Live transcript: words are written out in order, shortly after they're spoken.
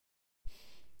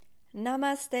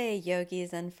Namaste,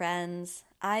 yogis and friends.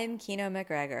 I'm Kino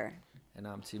McGregor. And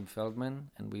I'm Tim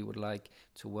Feldman, and we would like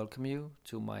to welcome you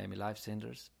to Miami Life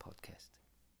Center's podcast.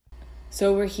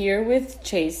 So we're here with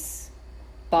Chase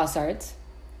Bossart,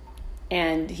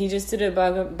 and he just did a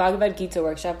Bhagavad Gita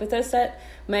workshop with us at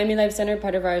Miami Life Center,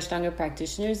 part of our Ashtanga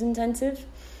Practitioners Intensive.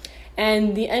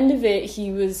 And the end of it,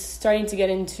 he was starting to get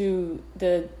into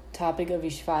the topic of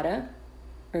Ishvara,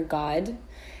 or God.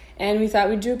 And we thought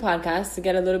we'd do a podcast to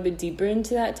get a little bit deeper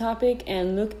into that topic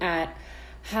and look at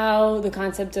how the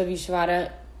concept of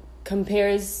Ishvara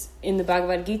compares in the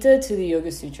Bhagavad Gita to the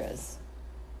Yoga Sutras.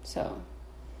 So.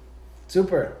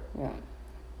 Super. Yeah.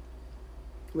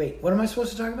 Wait, what am I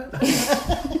supposed to talk about?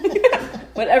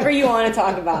 Whatever you want to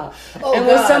talk about. Oh, and God.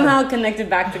 we'll somehow connect it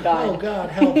back to God. Oh,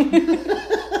 God, help.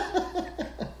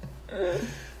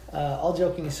 All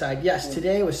joking aside, yes,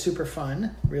 today was super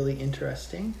fun, really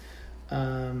interesting.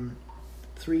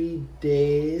 3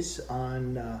 days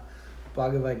on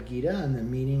Bhagavad Gita and the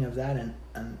meaning of that.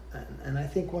 And I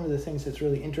think one of the things that's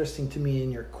really interesting to me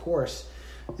in your course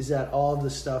is that all of the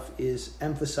stuff is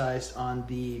emphasized on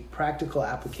the practical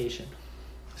application.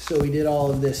 So we did all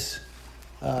of this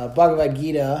Bhagavad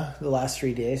Gita the last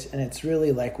 3 days, and it's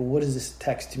really like, well, what does this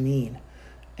text mean?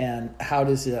 And how am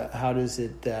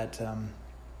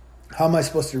I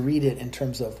supposed to read it in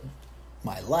terms of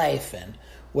my life, and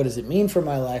what does it mean for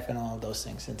my life, and all of those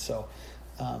things. And so,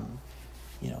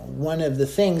 one of the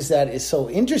things that is so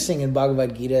interesting in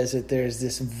Bhagavad Gita is that there's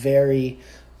this very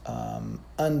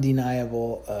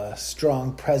undeniable,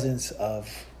 strong presence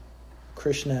of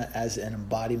Krishna as an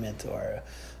embodiment or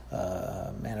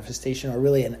a manifestation, or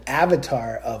really an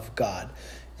avatar of God.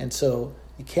 And so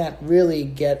you can't really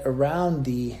get around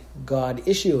the God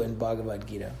issue in Bhagavad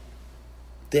Gita.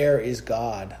 There is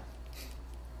God.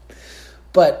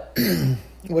 But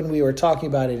when we were talking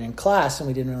about it in class, and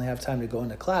we didn't really have time to go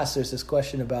into class, there's this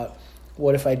question about,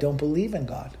 what if I don't believe in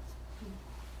God?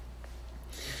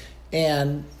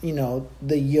 And,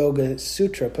 the Yoga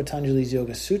Sutra, Patanjali's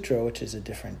Yoga Sutra, which is a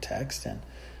different text, and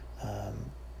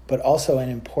but also an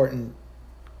important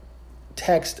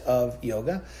text of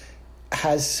yoga,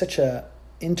 has such a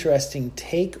interesting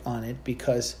take on it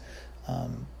because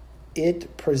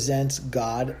it presents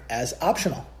God as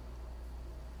optional.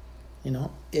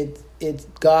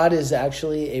 God is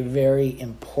actually a very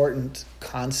important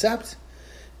concept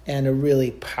and a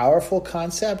really powerful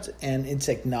concept, and it's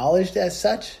acknowledged as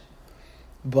such.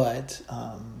 But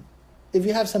if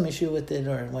you have some issue with it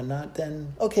or whatnot,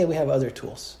 then okay, we have other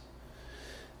tools.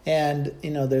 And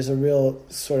there's a real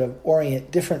sort of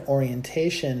different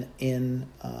orientation in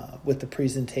with the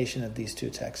presentation of these two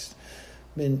texts.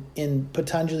 In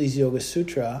Patanjali's Yoga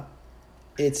Sutra,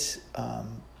 it's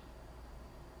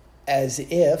as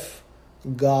if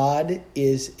God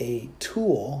is a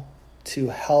tool to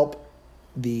help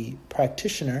the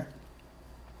practitioner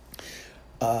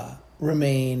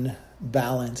remain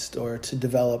balanced, or to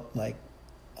develop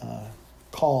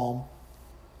calm,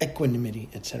 equanimity,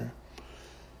 etc.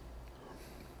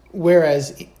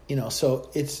 Whereas, so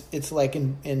it's like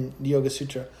in the Yoga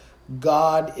Sutra,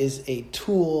 God is a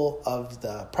tool of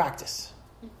the practice.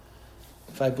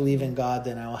 If I believe in God,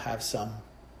 then I'll have some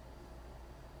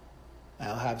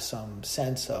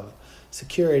sense of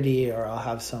security, or I'll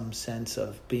have some sense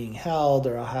of being held,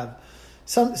 or I'll have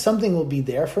something will be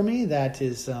there for me that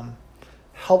is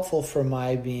helpful for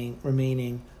my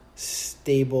remaining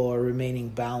stable or remaining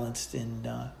balanced in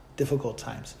difficult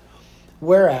times.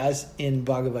 Whereas in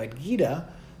Bhagavad Gita,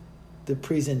 the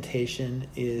presentation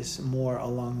is more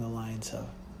along the lines of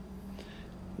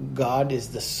God is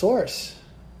the source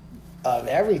of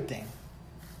everything,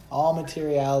 all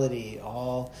materiality,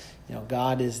 all,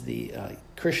 God is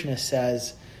Krishna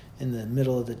says in the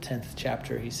middle of the 10th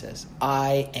chapter, he says,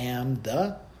 I am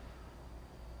the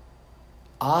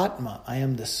Atma, I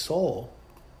am the soul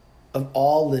of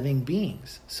all living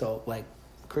beings. So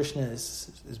Krishna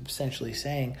is essentially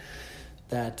saying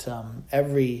that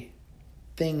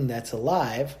everything that's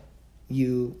alive,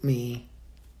 you, me,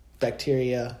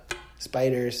 bacteria,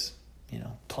 spiders,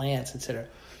 plants, etc.,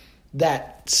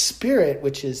 that spirit,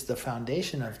 which is the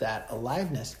foundation of that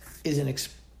aliveness, is an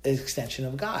extension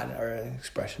of God, or an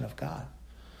expression of God.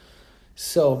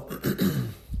 So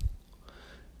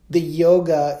the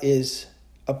yoga is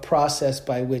a process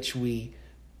by which we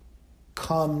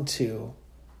come to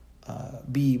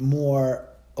be more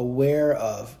aware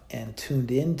of and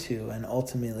tuned into and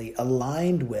ultimately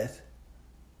aligned with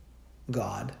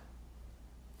God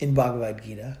in Bhagavad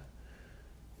Gita.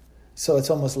 So it's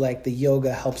almost like the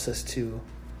yoga helps us to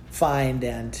find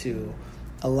and to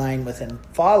align with and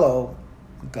follow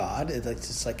God. It's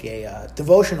just like a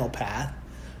devotional path,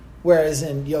 Whereas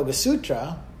in Yoga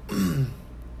Sutra,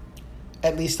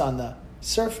 at least on the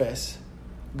surface,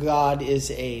 God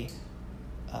is a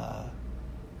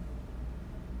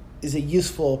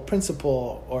useful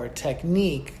principle or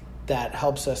technique that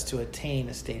helps us to attain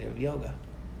a state of yoga.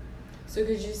 So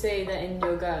could you say that in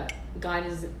yoga, God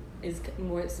is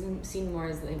more seen more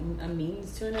as like a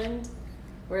means to an end,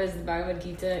 whereas the Bhagavad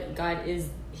Gita,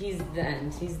 he's the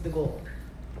end, he's the goal.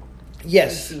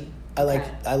 Yes, I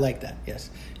like that. Yes,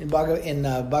 in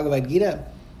Bhagavad Gita,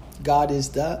 God is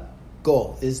the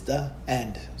goal, is the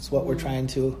end. It's what we're trying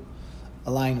to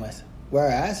align with.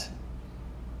 Whereas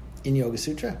in Yoga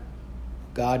Sutra,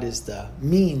 God is the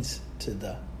means to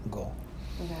the goal.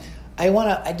 Okay. I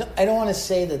don't want to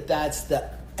say that that's the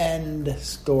end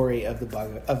story of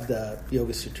the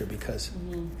Yoga Sutra, because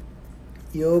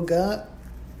Yoga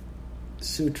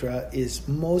Sutra is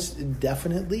most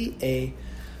definitely a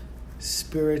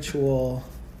spiritual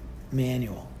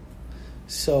manual.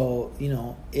 So,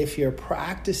 if you're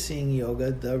practicing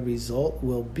yoga, the result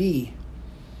will be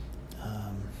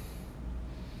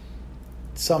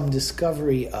some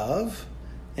discovery of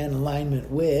and alignment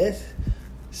with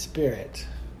spirit.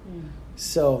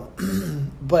 So,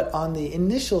 but on the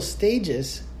initial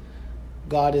stages,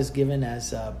 God is given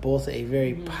as both a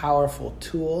very powerful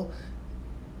tool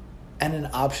and an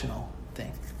optional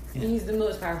thing. Yeah. He's the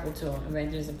most powerful tool,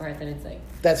 right? There's a part that it's like...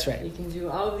 That's right. You can do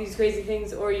all of these crazy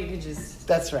things, or you could just...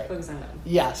 That's right. Focus on them.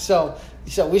 Yeah, so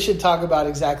we should talk about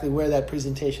exactly where that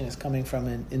presentation is coming from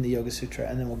in the Yoga Sutra,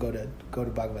 and then we'll go to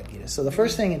Bhagavad Gita. So the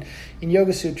first thing in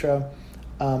Yoga Sutra,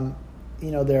 the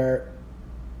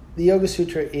Yoga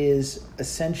Sutra is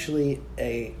essentially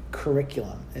a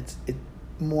curriculum. It's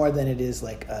more than it is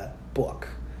like a book.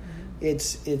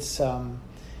 It's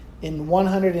in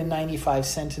 195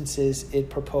 sentences, it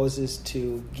proposes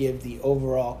to give the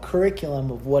overall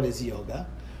curriculum of what is yoga,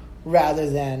 rather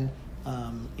than,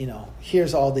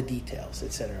 here's all the details,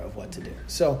 etc., of what to do.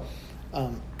 So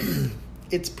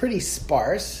it's pretty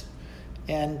sparse,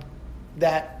 and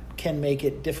that can make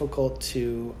it difficult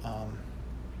to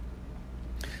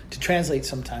translate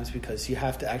sometimes, because you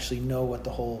have to actually know what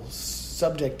the whole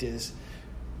subject is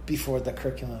before the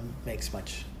curriculum makes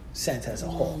much sense as a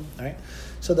whole. All right.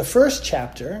 So the first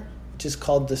chapter, which is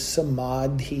called the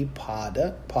Samadhi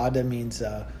Pada. Pada means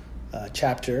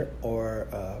chapter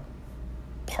or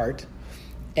part,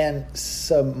 and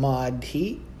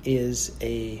Samadhi is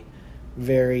a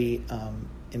very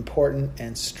important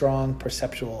and strong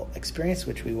perceptual experience,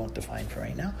 which we won't define for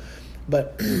right now.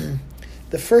 But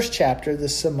the first chapter, the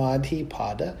Samadhi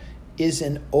Pada, is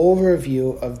an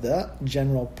overview of the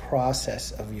general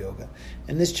process of yoga.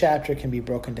 And this chapter can be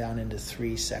broken down into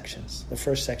 3 sections. The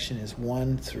first section is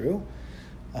 1 through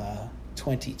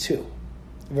 22.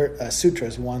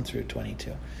 Sutras 1 through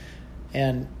 22.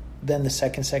 And then the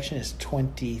second section is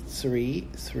 23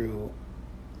 through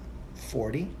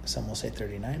 40. Some will say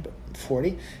 39, but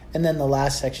 40. And then the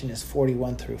last section is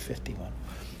 41 through 51.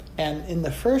 And in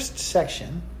the first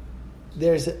section,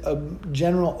 there's a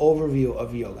general overview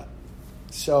of yoga.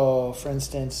 So, for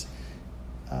instance,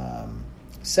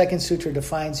 Second Sutra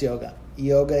defines yoga.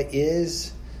 Yoga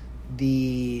is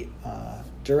the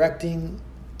directing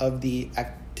of the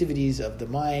activities of the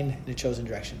mind in a chosen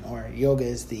direction, or yoga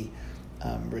is the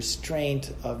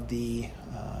restraint of the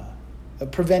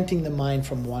preventing the mind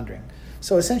from wandering.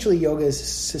 So essentially, yoga is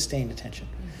sustained attention.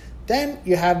 Then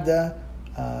you have the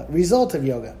result of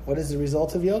yoga. What is the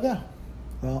result of yoga?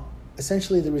 Well,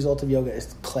 essentially, the result of yoga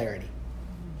is clarity.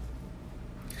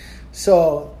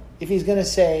 So if he's going to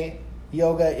say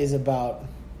yoga is about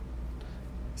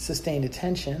sustained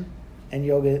attention, and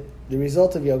the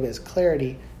result of yoga is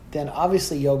clarity, then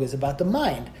obviously yoga is about the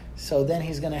mind. So then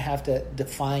he's going to have to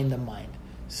define the mind.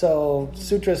 So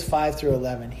Sutras 5 through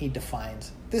 11, he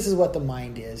defines, this is what the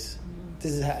mind is.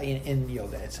 This is how in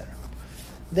yoga, etc.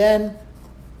 Then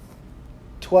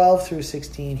 12 through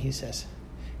 16, he says,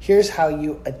 here's how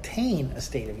you attain a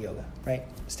state of yoga, right?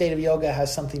 State of yoga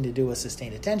has something to do with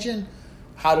sustained attention.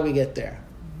 How do we get there?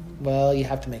 Well, you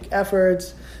have to make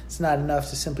efforts. It's not enough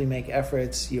to simply make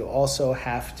efforts. You also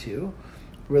have to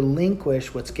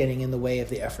relinquish what's getting in the way of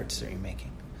the efforts that you're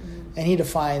making. And he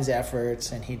defines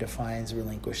efforts, and he defines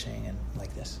relinquishing, and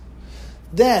like this.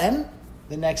 Then,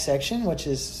 the next section, which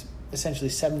is essentially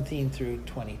 17 through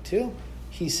 22,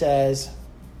 he says,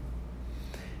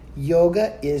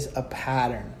 yoga is a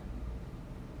pattern.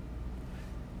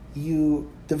 You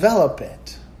develop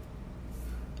it.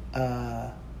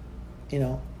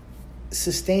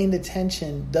 Sustained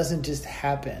attention doesn't just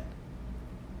happen.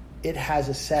 It has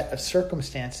a set of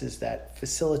circumstances that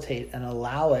facilitate and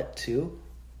allow it to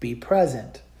be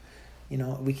present.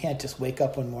 We can't just wake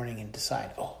up one morning and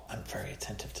decide, oh, I'm very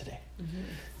attentive today. Mm-hmm.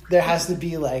 There has to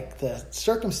be the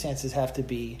circumstances have to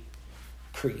be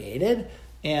created.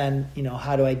 And,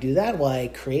 how do I do that? Well, I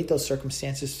create those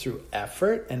circumstances through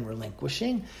effort and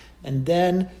relinquishing. And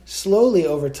then slowly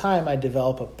over time, I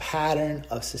develop a pattern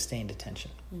of sustained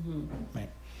attention. Mm-hmm. Right.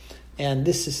 And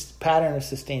this is pattern of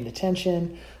sustained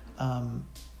attention.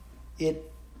 It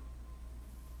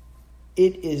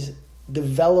is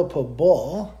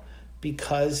developable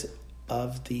because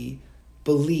of the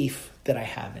belief that I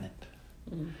have in it.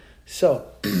 Mm. So,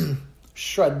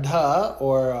 Shraddha,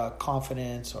 or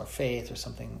confidence or faith or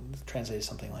something, translated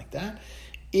something like that,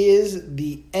 is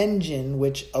the engine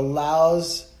which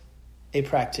allows a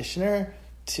practitioner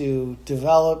to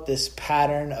develop this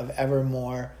pattern of ever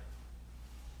more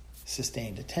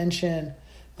sustained attention.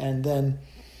 And then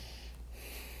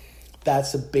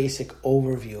that's a basic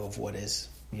overview of what is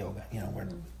yoga. We're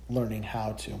learning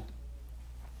how to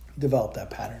develop that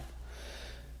pattern.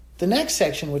 The next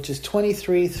section, which is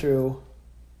 23 through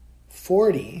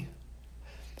 40,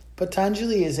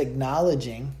 Patanjali is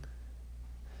acknowledging,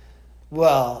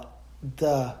 well,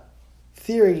 the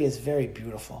theory is very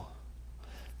beautiful.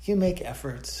 You make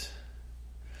efforts.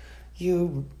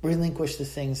 You relinquish the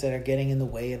things that are getting in the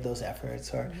way of those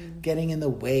efforts, or getting in the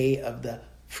way of the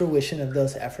fruition of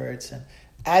those efforts. And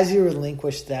as you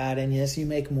relinquish that, and as you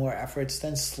make more efforts,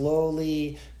 then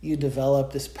slowly you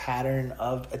develop this pattern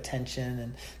of attention.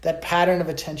 And that pattern of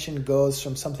attention goes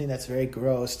from something that's very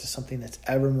gross to something that's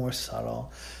ever more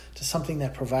subtle, to something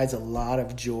that provides a lot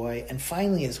of joy, and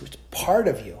finally is part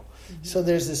of you. Mm-hmm. So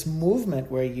there's this movement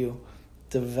where you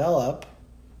develop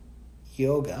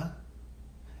yoga,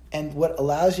 and what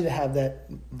allows you to have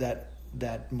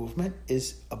that movement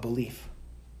is a belief.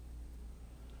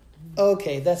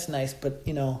 Okay, that's nice, but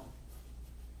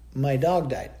my dog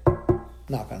died.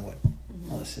 Knock on wood.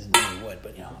 Well, this isn't any wood,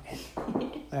 but okay.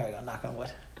 There we go, knock on wood.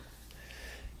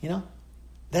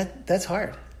 That's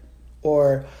hard.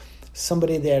 Or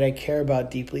somebody that I care about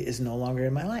deeply is no longer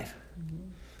in my life. Mm-hmm.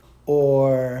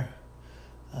 Or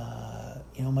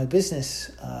my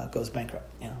business goes bankrupt.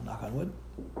 Knock on wood.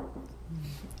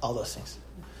 All those things.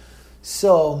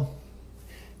 So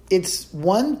it's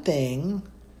one thing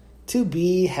to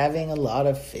be having a lot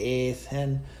of faith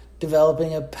and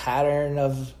developing a pattern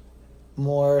of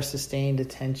more sustained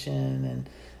attention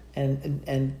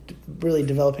and really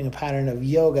developing a pattern of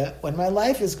yoga when my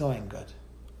life is going good.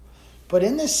 But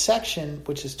in this section,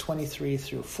 which is 23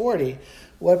 through 40,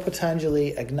 what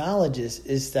Patanjali acknowledges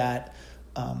is that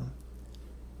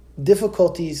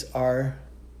difficulties are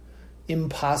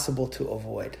impossible to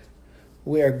avoid.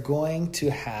 We are going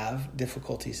to have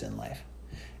difficulties in life.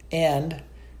 And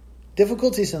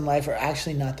difficulties in life are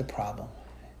actually not the problem.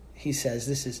 He says,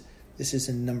 this is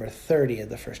in number 30 of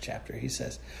the first chapter. He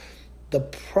says, the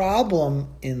problem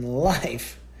in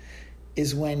life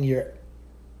is when you're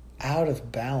out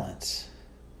of balance.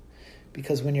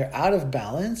 Because when you're out of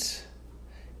balance,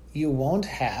 you won't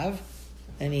have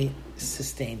any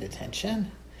sustained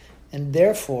attention. And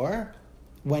therefore,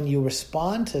 when you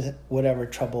respond to whatever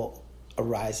trouble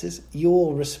arises, you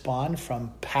will respond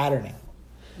from patterning.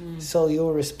 So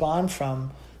you'll respond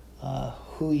from the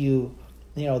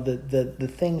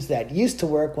things that used to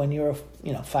work when you were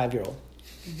 5-year-old.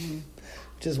 Mm-hmm.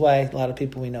 Which is why a lot of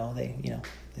people we know,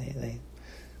 they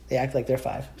act like they're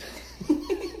 5.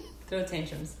 Throw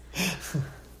tantrums.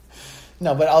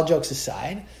 No, but all jokes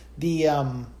aside,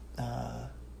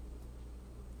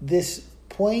 this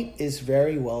point is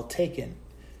very well taken.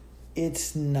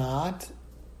 It's not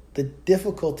the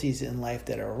difficulties in life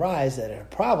that arise that are a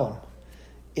problem.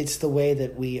 It's the way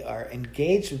that we are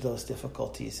engaged with those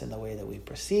difficulties and the way that we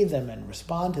perceive them and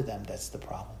respond to them that's the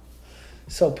problem.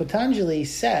 So Patanjali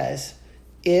says,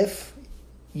 if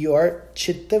your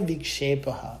chitta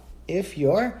vikshepaha, if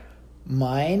your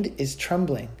mind is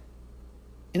trembling,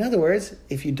 in other words,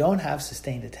 if you don't have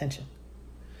sustained attention,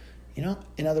 in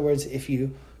other words, if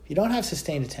you don't have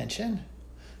sustained attention,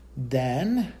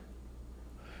 then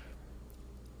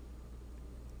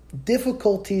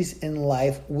difficulties in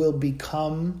life will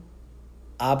become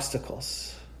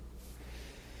obstacles.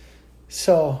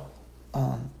 So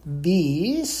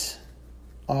these,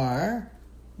 and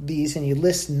he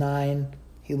lists 9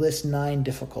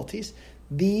 difficulties.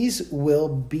 These will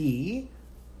be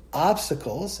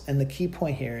obstacles, and the key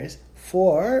point here is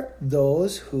for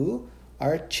those who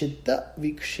are chitta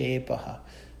vikshepaha.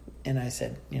 And I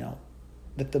said,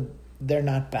 that they're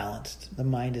not balanced. The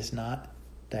mind is not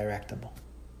directable.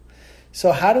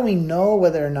 So how do we know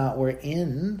whether or not we're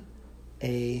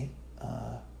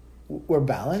we're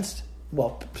balanced?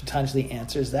 Well, Patanjali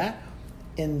answers that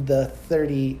in the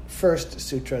 31st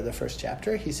sutra, the first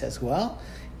chapter, he says, well,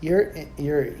 you're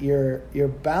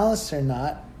balanced or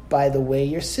not by the way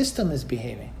your system is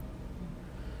behaving.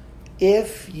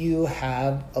 If you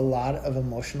have a lot of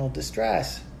emotional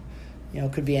distress,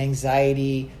 it could be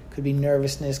anxiety, could be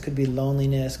nervousness, could be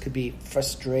loneliness, could be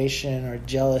frustration or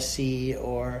jealousy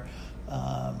or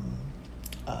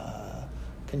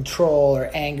control or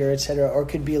anger, etc., or it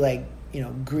could be like,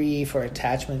 grief or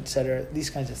attachment, etc., these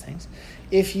kinds of things.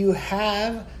 If you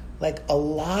have like a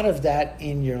lot of that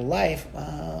in your life,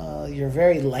 you're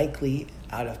very likely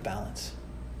out of balance.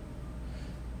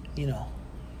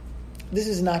 This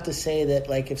is not to say that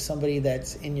like if somebody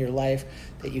that's in your life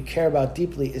that you care about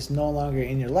deeply is no longer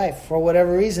in your life for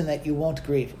whatever reason that you won't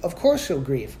grieve. Of course you'll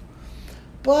grieve.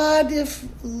 But if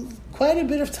quite a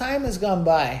bit of time has gone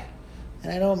by,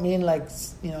 and I don't mean like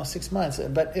 6 months,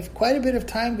 but if quite a bit of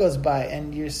time goes by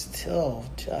and you're still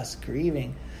just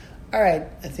grieving, all right,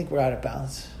 I think we're out of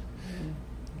balance. Mm-hmm.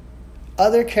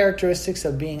 Other characteristics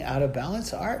of being out of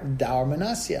balance are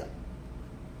Daurmanasya,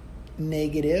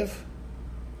 negative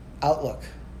outlook.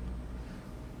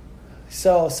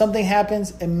 So something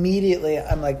happens, immediately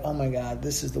I'm like, oh my God,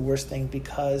 this is the worst thing,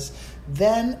 because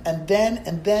then,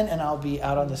 and I'll be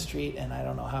out on the street and I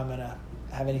don't know how I'm going to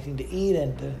have anything to eat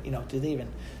and to leave.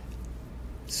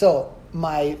 So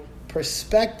my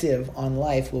perspective on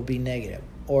life will be negative.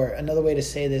 Or another way to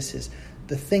say this is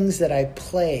the things that I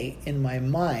play in my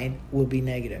mind will be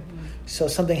negative. Mm-hmm. So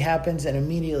something happens and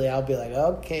immediately I'll be like,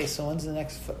 okay, so when's the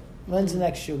next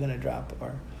shoe going to drop?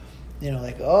 Or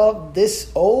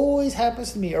this always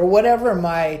happens to me, or whatever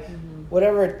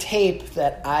whatever tape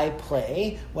that I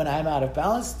play when I'm out of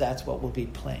balance, that's what will be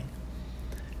playing.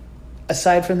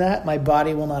 Aside from that, my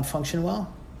body will not function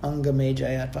well. Anga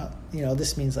mejayatva.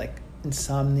 This means like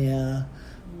insomnia,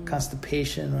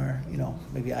 constipation, or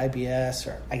maybe IBS,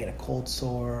 or I get a cold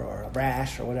sore or a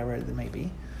rash or whatever it may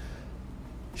be.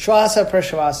 Shwasa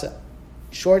prashvasa,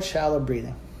 short, shallow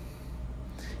breathing.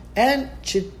 And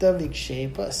chitta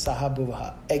vikshepa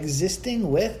sahabhuvaha,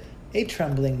 existing with a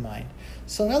trembling mind.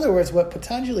 So in other words, what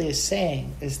Patanjali is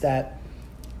saying is that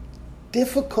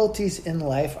difficulties in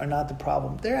life are not the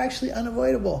problem. They're actually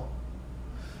unavoidable.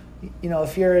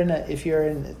 If you're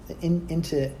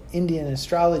into Indian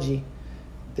astrology,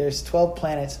 there's 12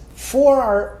 planets.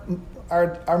 4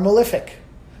 are malefic.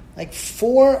 Like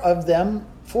 4 of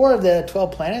the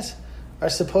 12 planets are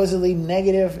supposedly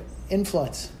negative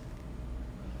influence.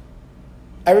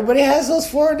 Everybody has those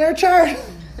 4 in their chart.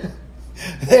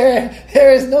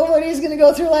 There is nobody who's going to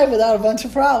go through life without a bunch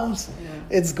of problems.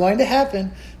 Yeah. It's going to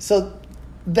happen. So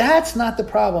that's not the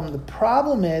problem. The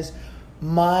problem is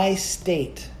my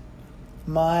state,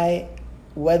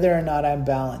 whether or not I'm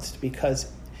balanced.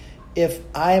 Because if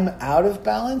I'm out of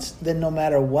balance, then no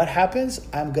matter what happens,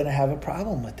 I'm going to have a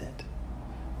problem with it.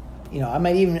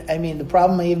 The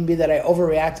problem may even be that I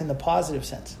overreact in the positive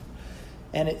sense.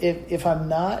 And if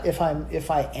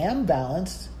I am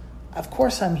balanced, of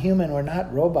course I'm human. We're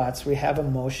not robots. We have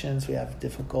emotions. We have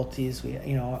difficulties.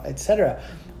 etc.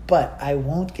 But I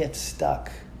won't get stuck.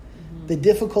 Mm-hmm. The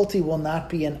difficulty will not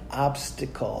be an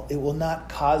obstacle. It will not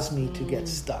cause me to get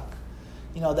stuck.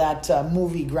 That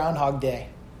movie Groundhog Day,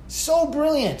 so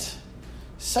brilliant,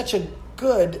 such a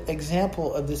good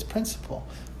example of this principle,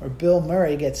 where Bill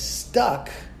Murray gets stuck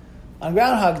on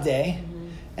Groundhog Day. Mm-hmm.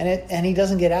 And he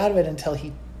doesn't get out of it until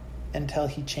he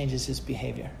changes his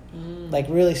behavior. Like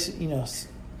really,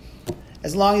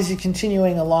 as long as he's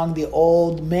continuing along the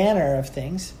old manner of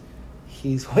things,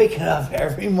 he's waking up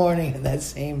every morning in that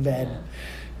same bed,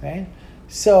 right?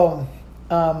 So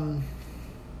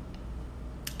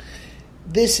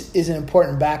this is an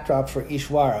important backdrop for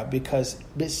Ishvara, because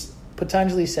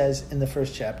Patanjali says in the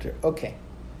first chapter, okay,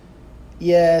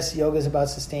 yes, yoga is about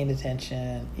sustained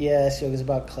attention. Yes, yoga is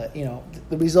about,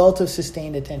 the result of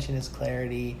sustained attention is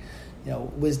clarity,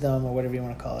 wisdom, or whatever you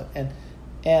want to call it.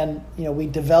 And we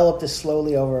develop this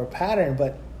slowly over a pattern.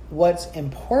 But what's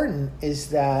important is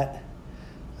that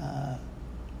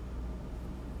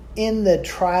in the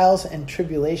trials and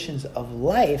tribulations of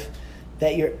life,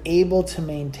 that you're able to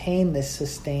maintain this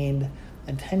sustained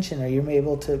attention, or you're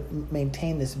able to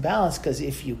maintain this balance. Because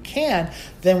if you can,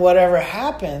 then whatever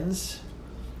happens,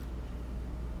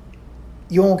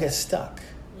 you won't get stuck.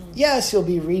 Yes, you'll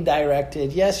be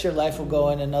redirected. Yes, your life will go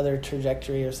in another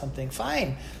trajectory or something.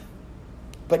 Fine.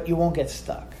 But you won't get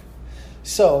stuck.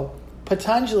 So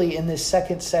Patanjali, in this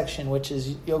second section, which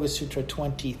is Yoga Sutra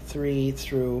 23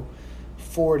 through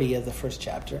 40 of the first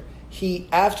chapter,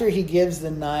 after he gives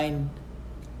the 9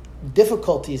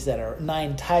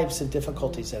 types of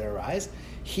difficulties that arise,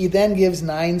 he then gives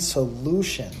 9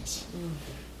 solutions.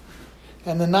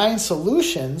 And the 9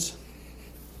 solutions,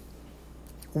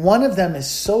 one of them is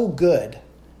so good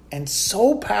and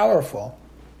so powerful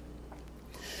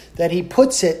that he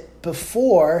puts it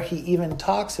before he even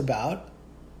talks about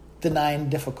the 9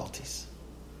 difficulties.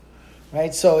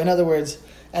 Right? So in other words,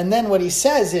 and then what he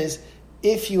says is,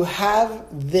 if you have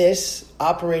this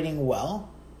operating well,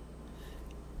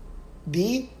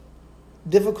 the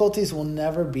difficulties will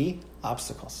never be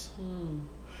obstacles.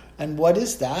 And what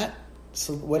is that?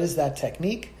 So what is that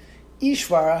technique?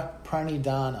 Ishvara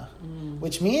Pranidhana,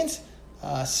 which means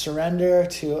surrender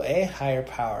to a higher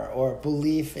power or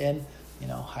belief in,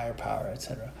 higher power,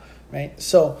 etc. Right?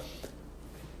 So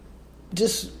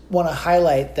just want to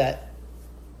highlight that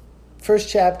first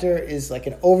chapter is like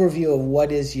an overview of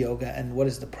what is yoga and what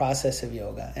is the process of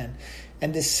yoga.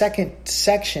 And this second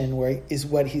section where is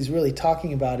what he's really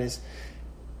talking about is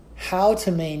how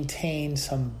to maintain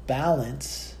some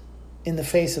balance in the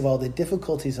face of all the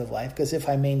difficulties of life. Because if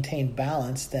I maintain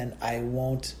balance, then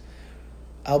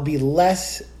I'll be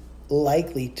less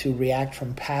likely to react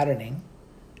from patterning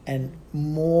and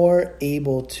more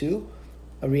able to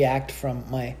react from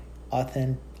my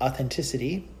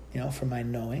authenticity, from my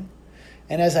knowing.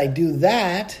 And as I do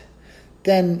that,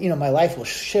 then, my life will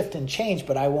shift and change,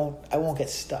 but I won't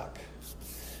get stuck.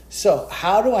 So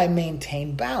how do I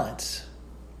maintain balance?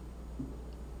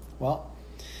 Well,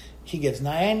 he gives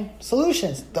 9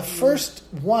 solutions. The first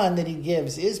one that he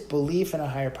gives is belief in a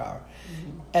higher power.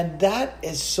 And that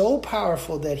is so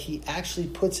powerful that he actually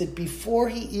puts it before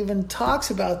he even talks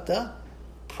about the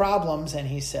problems. And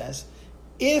he says,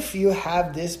 if you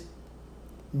have this,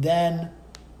 then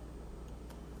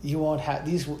you won't have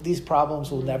these problems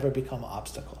will never become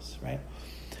obstacles, right?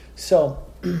 So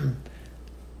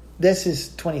this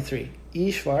is 23.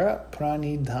 Ishvara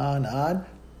Pranidhanad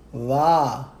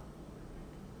Va.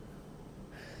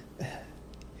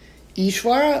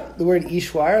 Ishvara, the word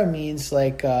Ishvara means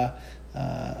like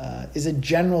is a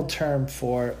general term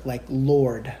for like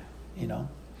Lord,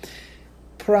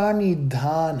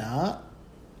 Pranidhanat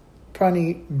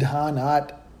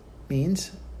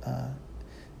means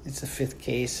it's a 5th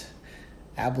case,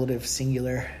 ablative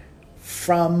singular,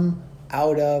 from,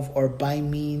 out of, or by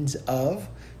means of,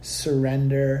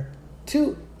 surrender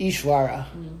to Ishvara.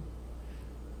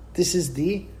 This is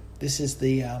the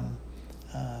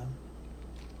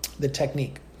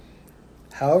technique.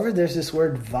 However, there's this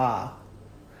word va.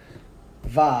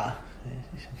 Va.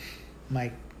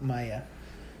 My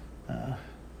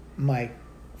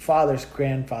father's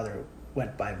grandfather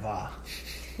went by va.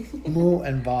 Mu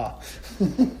and va.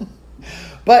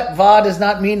 But va does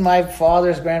not mean my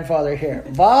father's grandfather here.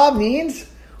 Va means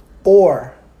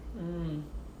or.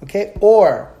 Okay,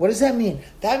 or. What does that mean?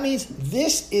 That means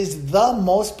this is the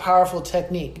most powerful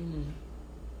technique.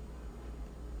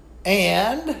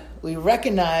 And we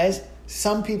recognize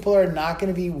some people are not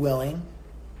going to be willing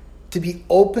to be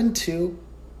open to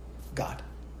God.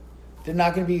 They're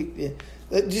not going to be...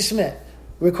 Just a minute.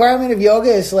 Requirement of yoga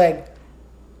is like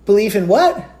belief in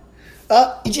what?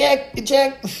 Eject.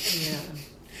 Yeah.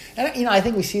 And, I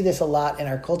think we see this a lot in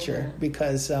our culture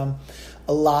because a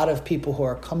lot of people who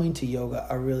are coming to yoga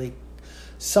are really...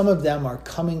 Some of them are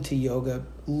coming to yoga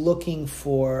looking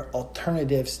for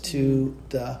alternatives to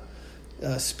the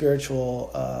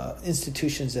spiritual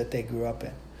institutions that they grew up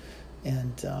in.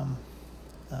 And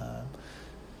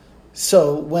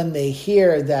so when they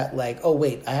hear that, like, oh,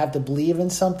 wait, I have to believe in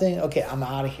something, okay, I'm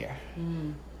out of here.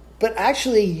 But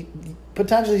actually,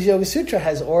 Patanjali's Yoga Sutra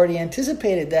has already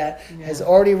anticipated that, has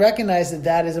already recognized that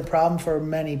that is a problem for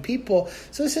many people.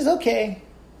 So it says, okay,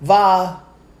 va,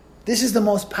 this is the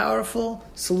most powerful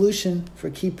solution for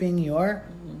keeping your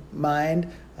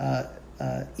mind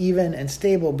even and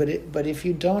stable. But if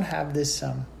you don't have this,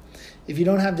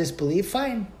 belief,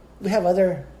 fine. We have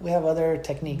other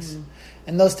techniques,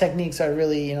 and those techniques are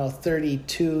really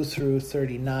 32 through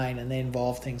 39, and they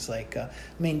involve things like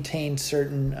maintain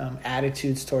certain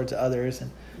attitudes towards others, and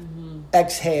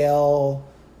exhale,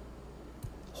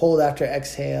 hold after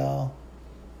exhale,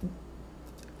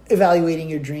 evaluating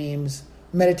your dreams,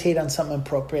 meditate on something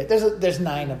appropriate. There's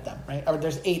 9 of them, right? Or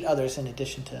there's 8 others in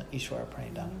addition to Ishvara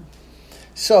Pranidhana.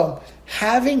 So,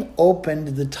 having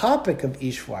opened the topic of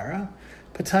Ishvara,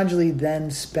 Patanjali then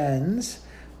spends,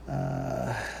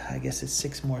 I guess it's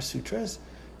 6 more sutras,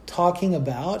 talking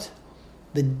about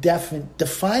the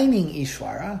defining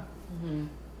Ishvara,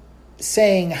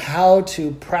 saying how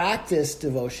to practice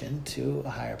devotion to a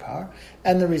higher power,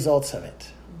 and the results of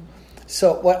it.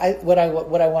 So what I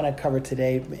want to cover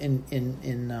today,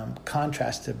 in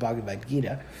contrast to Bhagavad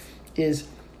Gita, is,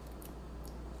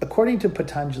 according to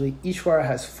Patanjali, Ishvara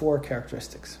has 4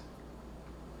 characteristics.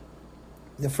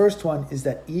 The first one is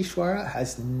that Ishvara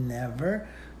has never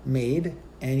made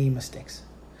any mistakes.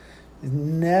 He's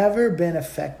never been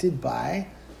affected by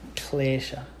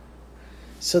klesha.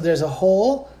 So there's a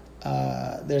whole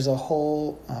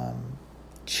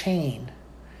chain.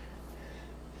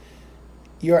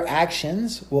 Your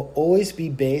actions will always be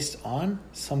based on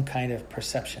some kind of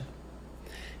perception.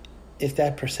 If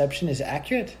that perception is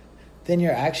accurate, then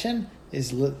your action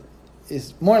is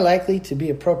more likely to be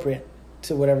appropriate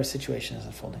to whatever situation is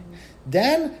unfolding.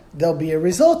 Then there'll be a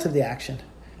result of the action,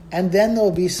 and then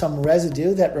there'll be some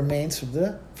residue that remains from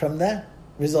the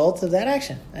result of that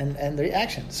action and the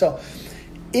action. So,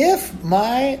 if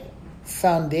my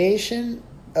foundation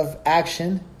of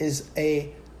action is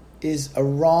a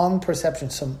wrong perception,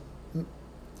 so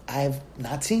I have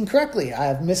not seen correctly, I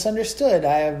have misunderstood,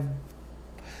 I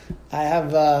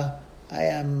have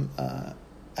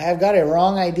got a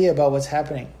wrong idea about what's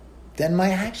happening, then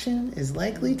my action is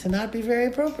likely to not be very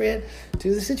appropriate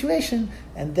to the situation,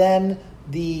 and then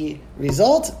the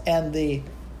result and the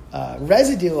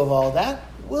residue of all that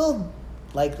will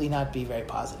likely not be very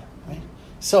positive, right?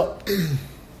 So,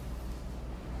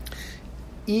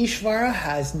 Ishvara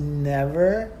has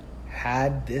never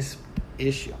had this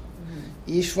issue.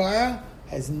 Ishvara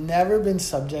has never been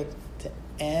subject to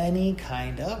any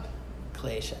kind of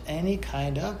klesha, any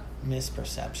kind of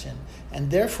misperception,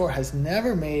 and therefore has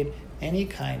never made any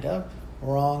kind of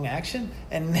wrong action,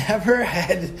 and never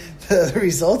had the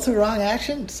results of wrong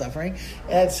action, suffering,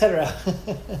 etc.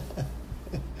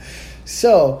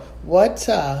 So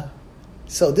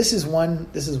this is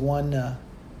one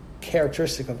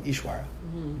characteristic of Ishvara.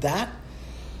 That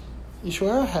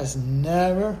Ishvara has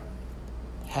never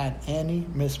had any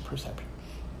misperception,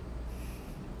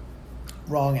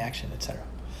 wrong action, etc.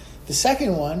 The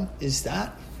second one is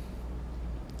that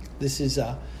this is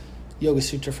Yoga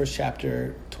Sutra, first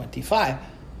chapter 25.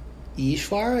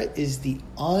 Ishvara is the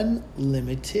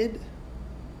unlimited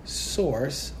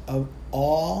source of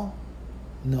all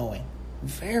knowing.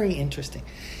 Very interesting.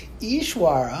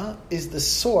 Ishvara is the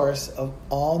source of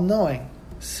all knowing.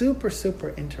 Super,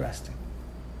 super interesting.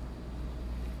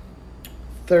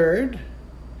 Third,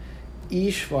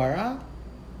 Ishvara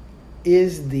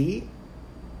is the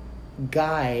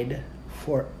guide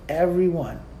for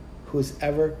everyone who's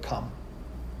ever come.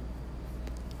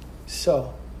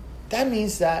 So that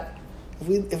means that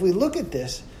if we look at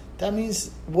this, that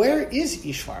means where is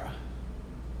Ishvara?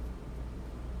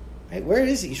 Right? Where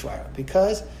is Ishvara?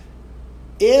 Because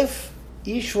if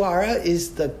Ishvara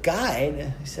is the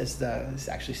guide, this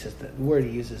actually says the word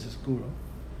he uses is guru,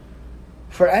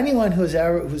 for anyone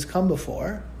who's come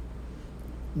before,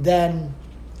 then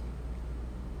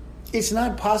it's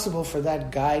not possible for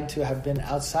that guide to have been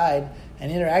outside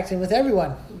and interacting with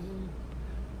everyone.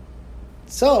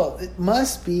 So it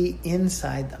must be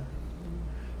inside them.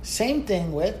 Same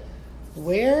thing with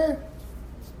where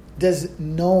does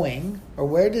knowing, or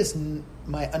where does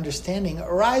my understanding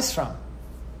arise from?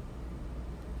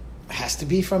 It has to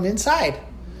be from inside.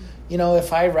 You know,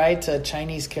 if I write a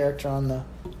Chinese character on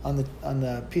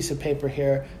the piece of paper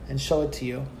here and show it to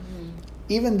you,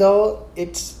 even though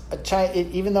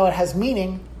even though it has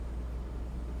meaning,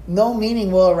 no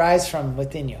meaning will arise from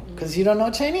within you because you don't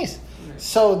know Chinese.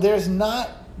 So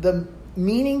the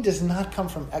meaning does not come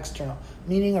from external.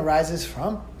 Meaning arises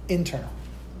from internal.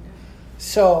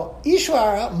 So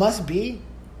Ishvara must be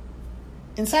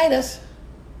inside us.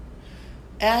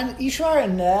 And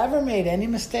Ishvara never made any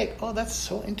mistake. Oh, that's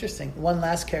so interesting. One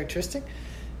last characteristic.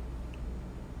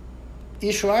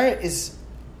 Ishvara is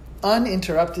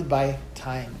uninterrupted by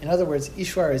time. In other words,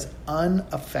 Ishvara is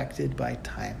unaffected by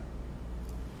time.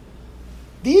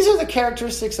 These are the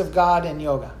characteristics of God in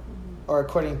yoga, or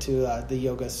according to the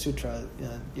Yoga Sutra,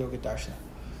 Yoga Darshana.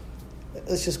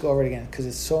 Let's just go over it again because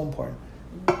it's so important.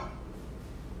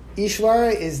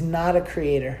 Ishvara is not a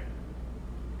creator.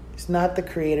 It's not the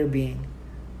creator being.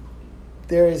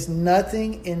 There is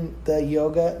nothing in the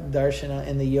Yoga Darshana,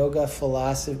 in the yoga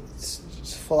philosophy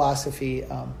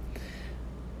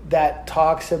that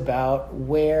talks about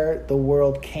where the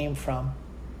world came from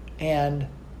and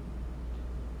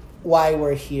why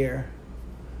we're here,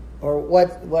 or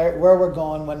where we're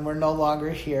going when we're no longer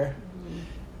here.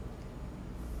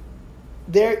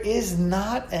 There is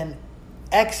not an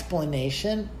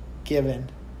explanation given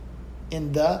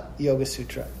in the Yoga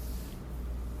Sutra.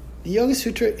 The Yoga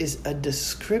Sutra is a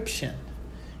description.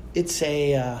 It's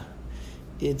a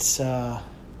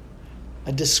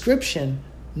description,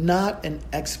 not an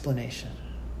explanation.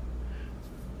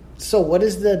 So what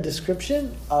is the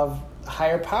description of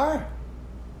higher power?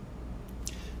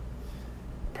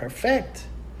 Perfect.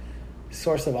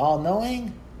 Source of all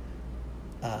knowing,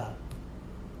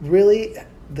 really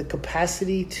the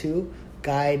capacity to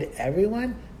guide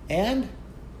everyone and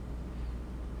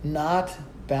not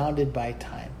bounded by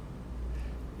time.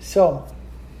 So,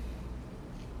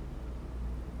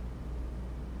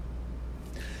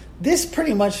 this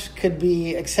pretty much could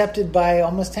be accepted by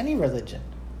almost any religion.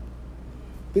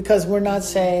 Because we're not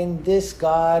saying this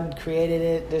God created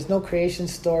it. There's no creation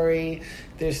story.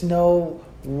 There's no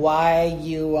why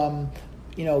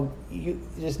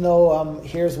there's no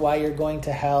here's why you're going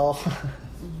to hell.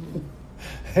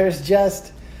 There's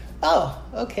just, oh,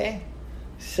 okay.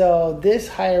 So this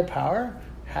higher power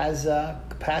has a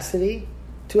capacity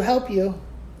to help you.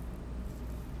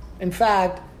 In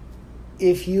fact,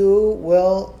 if you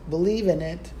will believe in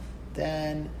it,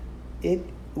 then it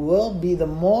will be the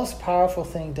most powerful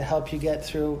thing to help you get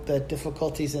through the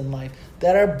difficulties in life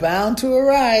that are bound to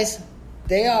arise.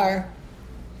 They are.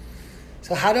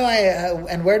 So how do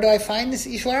and where do I find this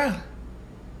Ishvara?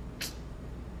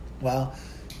 Well,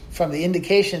 from the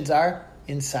indications are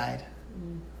inside.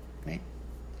 Right?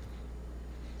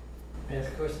 Yes,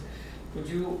 of course. Would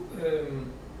you,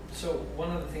 so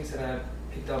one of the things that I've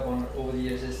picked up on over the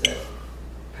years is that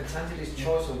Patanjali's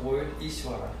choice of word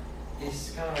Ishvara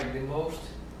is kind of like the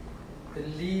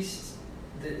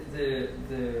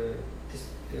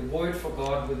word for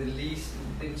God with the least,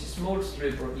 which is most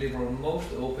liberal,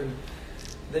 most open,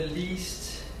 the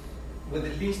least, with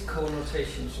the least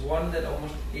connotations, one that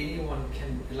almost anyone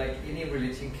can, like any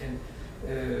religion can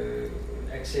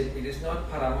accept. It is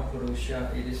not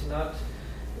Paramapurusha, it is not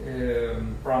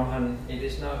Brahman, it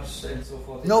is not, and so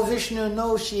forth. No Vishnu,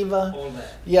 no Shiva. All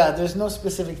that. Yeah, there's no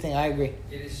specific thing, I agree.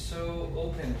 It is so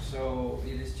open, so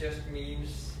it is just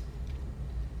means,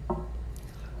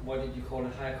 what did you call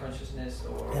it, higher consciousness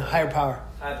or higher power.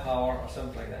 Higher power or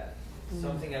something like that.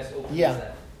 Something as open Yeah. as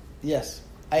that. Yes,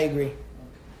 I agree.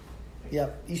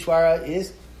 Yep, Ishvara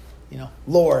is,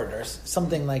 Lord or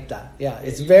something like that. Yeah,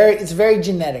 it's very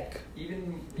genetic.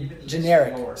 Even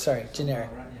Generic. Lord, Sorry,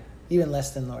 generic. right? Yeah. Even less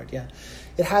than Lord. Yeah,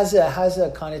 it has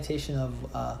a connotation of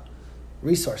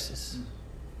resources,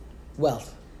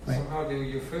 wealth. Right? Somehow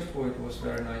your first word was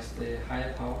very nice. The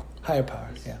higher power. Higher power.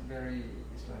 It's Yeah.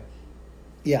 It's like.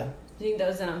 Yeah. Do you think that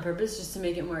was done on purpose, just to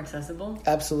make it more accessible?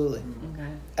 Absolutely. Okay.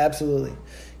 Absolutely.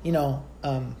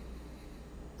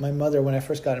 My mother, when I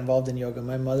first got involved in yoga,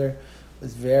 my mother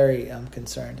was very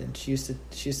concerned, and she used to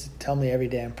tell me every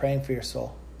day, "I'm praying for your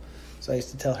soul." So I used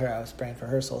to tell her I was praying for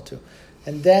her soul too.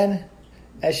 And then,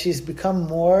 as she's become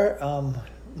more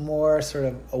sort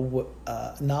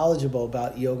of knowledgeable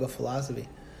about yoga philosophy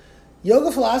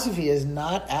is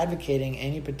not advocating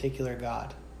any particular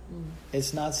god.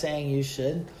 It's not saying you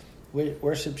should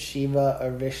worship Shiva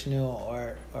or Vishnu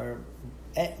or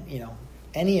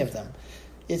any of them.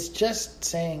 It's just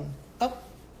saying,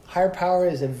 higher power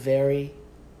is a very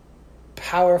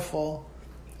powerful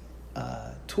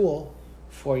tool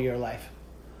for your life.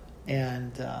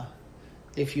 And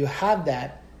if you have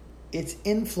that, its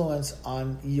influence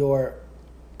on your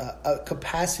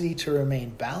capacity to remain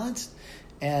balanced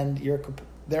and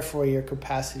therefore your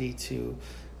capacity to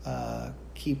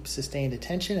keep sustained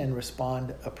attention and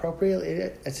respond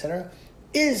appropriately, etc.,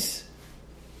 is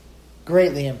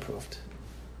greatly improved.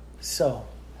 So,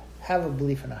 have a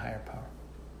belief in a higher power.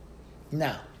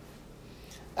 Now,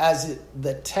 as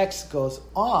the text goes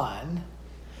on,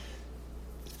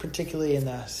 particularly in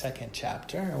the second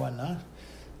chapter or whatnot,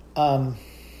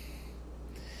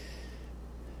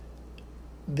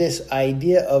 this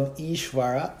idea of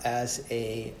Ishvara as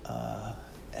a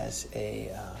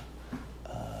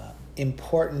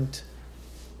important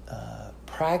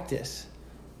practice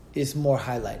is more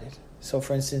highlighted. So,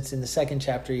 for instance, in the second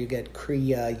chapter, you get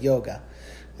Kriya Yoga,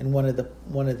 and one of the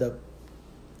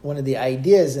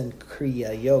ideas in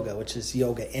Kriya Yoga, which is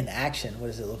yoga in action. What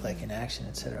does it look like in action,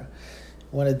 etc.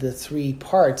 One of the three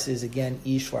parts is again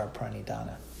Ishvara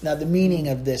Pranidhana. Now, the meaning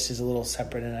of this is a little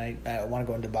separate, and I want to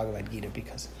go into Bhagavad Gita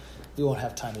because we won't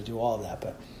have time to do all of that.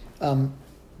 But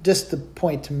just the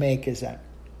point to make is that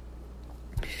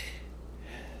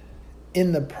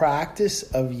in the practice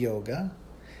of yoga,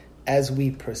 as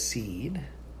we proceed,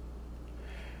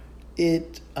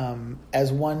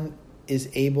 as one is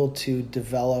able to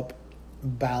develop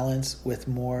balance with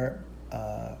more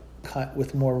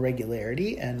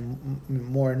regularity and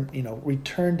more,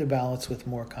 return to balance with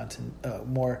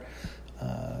more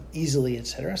easily,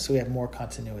 etc. So we have more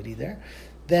continuity there.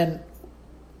 Then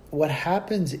what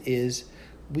happens is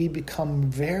we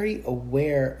become very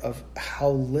aware of how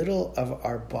little of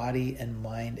our body and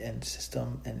mind and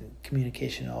system and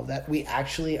communication and all that we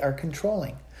actually are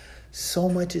controlling. So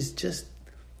much is just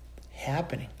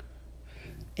happening.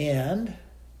 And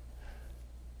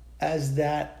as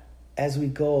that as we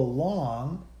go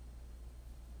along,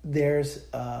 there's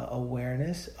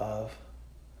awareness of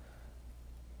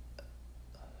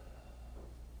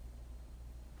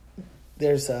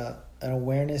an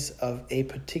awareness of a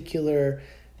particular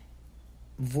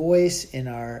voice in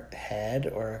our head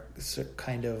or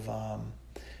kind of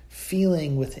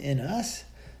feeling within us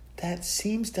that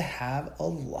seems to have a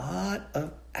lot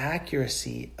of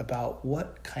accuracy about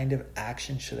what kind of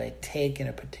action should I take in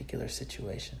a particular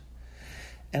situation.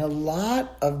 And a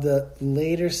lot of the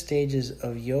later stages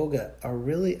of yoga are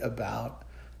really about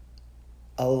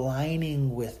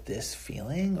aligning with this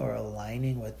feeling or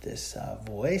aligning with this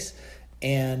voice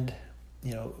and,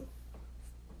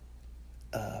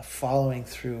 following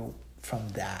through from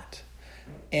that.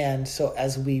 And so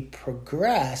as we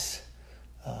progress,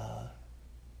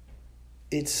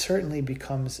 it certainly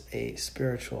becomes a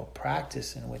spiritual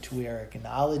practice in which we are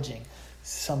acknowledging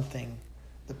something,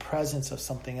 the presence of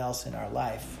something else in our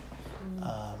life,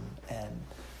 and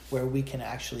where we can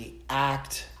actually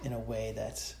act in a way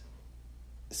that's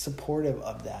supportive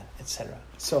of that, etc.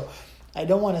 So I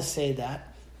don't want to say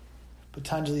that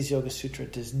Patanjali's Yoga Sutra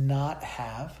does not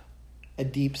have a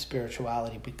deep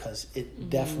spirituality, because it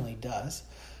definitely does,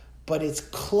 but it's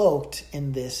cloaked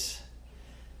in this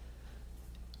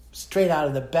straight out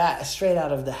of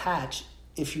the hatch.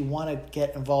 If you want to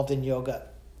get involved in yoga,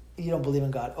 you don't believe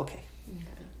in God, okay,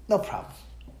 no problem.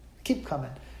 Keep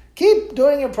coming. Keep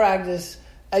doing your practice.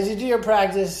 As you do your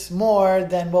practice more,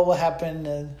 then what will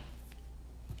happen?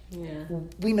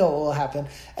 We know what will happen.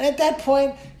 And at that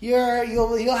point,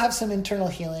 you'll have some internal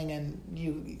healing, and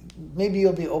maybe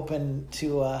you'll be open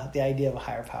to the idea of a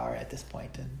higher power at this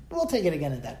point, and we'll take it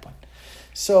again at that point.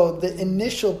 So the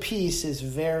initial piece is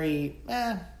very,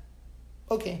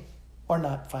 okay, or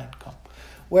not, fine, come.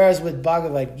 Whereas with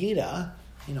Bhagavad Gita,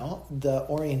 the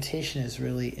orientation is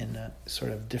really in a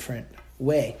sort of different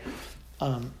way.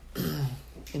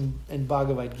 In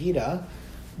Bhagavad Gita,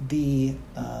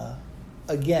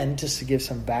 again, just to give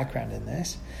some background in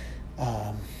this,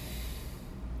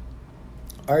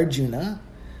 Arjuna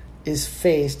is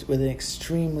faced with an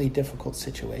extremely difficult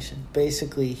situation.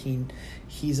 Basically,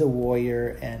 he's a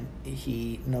warrior, and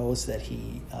he knows that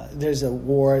there's a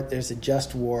war, there's a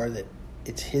just war, that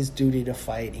it's his duty to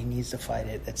fight, he needs to fight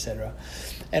it, etc.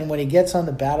 And when he gets on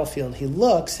the battlefield, he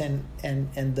looks, and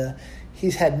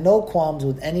he's had no qualms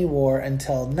with any war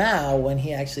until now, when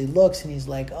he actually looks and he's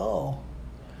like, oh,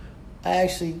 I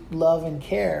actually love and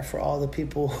care for all the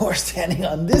people who are standing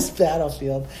on this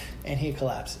battlefield, and he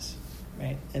collapses,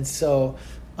 right? And so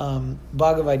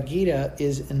Bhagavad Gita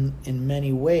is in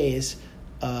many ways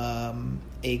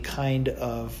a kind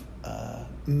of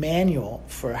manual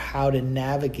for how to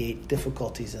navigate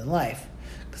difficulties in life.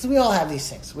 Because we all have these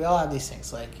things.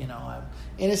 Like, I'm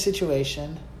in a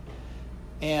situation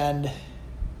and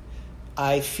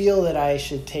I feel that I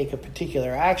should take a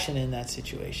particular action in that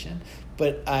situation,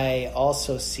 but I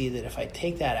also see that if I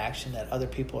take that action, that other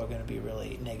people are going to be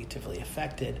really negatively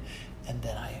affected, and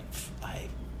then I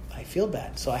feel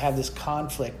bad. So I have this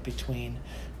conflict between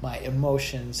my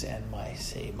emotions and my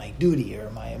duty,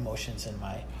 or my emotions and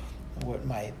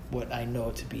what I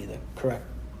know to be the correct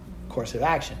course of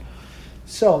action.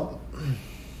 So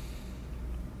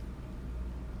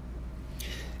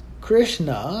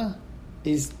Krishna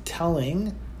is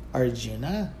telling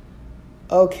Arjuna,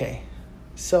 okay,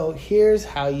 so here's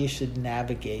how you should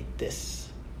navigate this.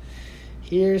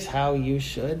 Here's how you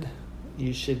should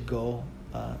go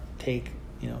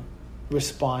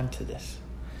respond to this.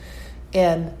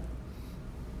 And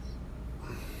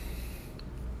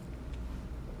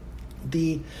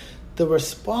the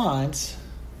response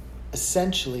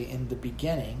essentially in the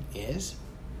beginning is,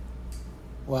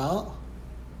 well,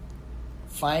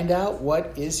 find out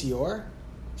what is your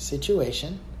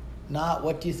situation, not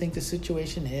what do you think the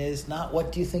situation is, not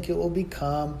what do you think it will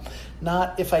become,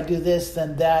 not if I do this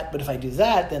then that, but if I do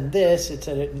that then this,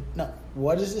 etc. No,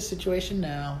 what is the situation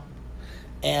now,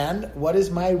 and what is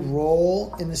my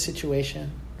role in the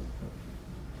situation?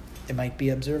 It might be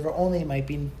observer only, it might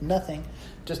be nothing.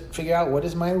 Just figure out what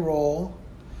is my role.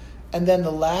 And then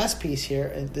the last piece here,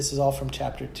 and this is all from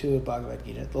chapter 2 of Bhagavad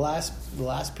Gita, the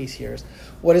last piece here is,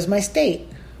 what is my state?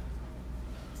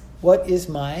 What is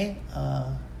my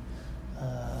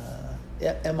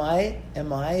am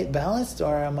I balanced,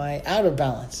 or am I out of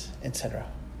balance, etc.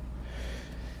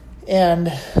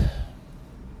 And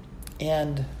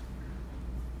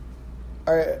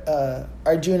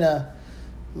Arjuna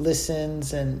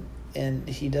listens, and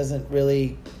he doesn't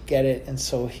really get it, and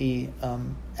so he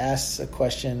asks a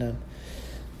question, and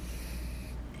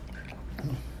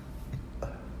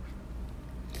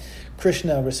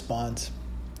Krishna responds,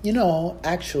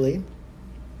 actually,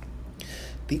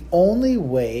 the only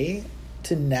way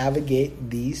to navigate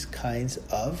these kinds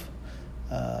of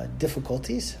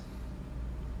difficulties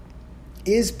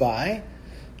is by,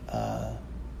 and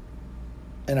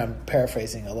I'm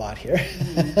paraphrasing a lot here,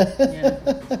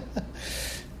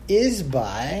 is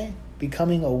by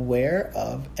becoming aware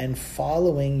of and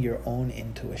following your own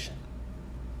intuition.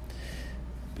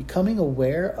 Becoming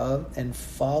aware of and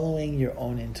following your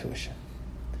own intuition.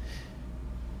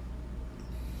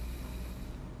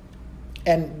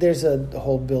 And there's a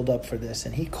whole build-up for this,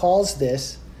 and he calls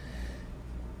this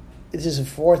is the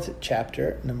 4th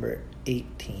chapter, number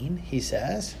 18. He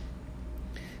says,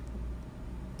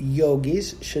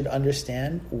 yogis should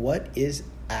understand what is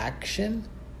action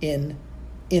in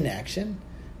inaction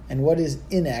and what is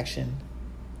inaction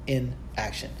in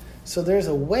action. So there's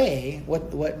a way,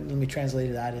 let me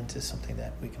translate that into something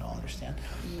that we can all understand.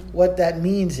 What that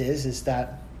means is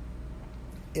that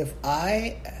if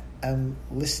I am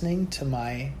listening to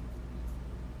my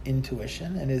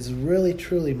intuition, and it's really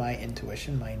truly my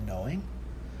intuition, my knowing,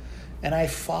 and I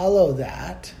follow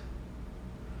that,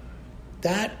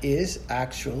 that is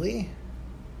actually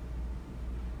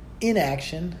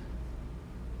inaction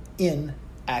in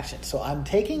action. So I'm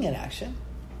taking an action,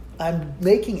 I'm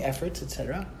making efforts,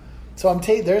 etc. So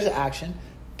there's action,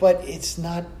 but it's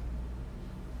not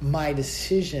my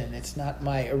decision. It's not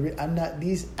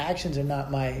these actions are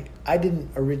not I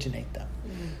didn't originate them.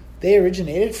 They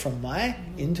originated from my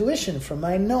intuition, from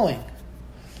my knowing.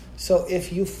 So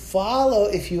if you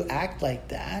act like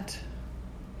that,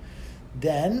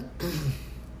 then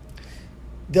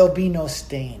there'll be no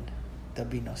stain.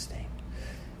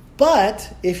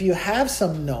 But if you have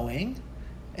some knowing,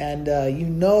 and you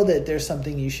know that there's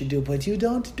something you should do, but you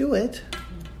don't do it,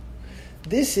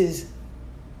 this is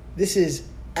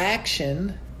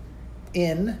action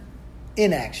in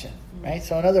inaction, right?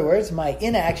 So in other words, my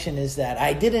inaction is that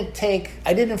I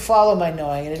didn't follow my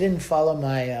knowing, and I didn't follow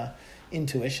my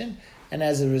intuition, and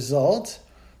as a result,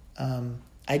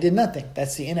 I did nothing.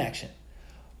 That's the inaction.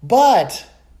 But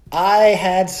I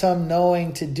had some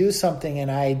knowing to do something, and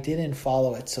I didn't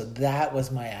follow it, so that was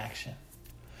my action.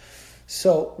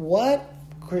 So what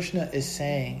Krishna is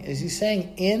saying is he's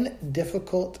saying in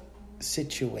difficult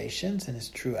situations, and it's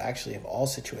true actually of all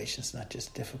situations, not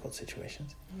just difficult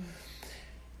situations,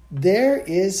 there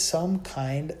is some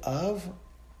kind of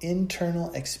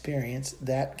internal experience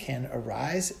that can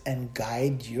arise and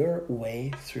guide your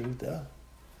way through the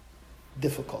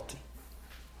difficulty.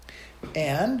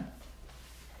 And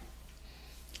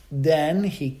then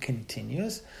he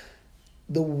continues,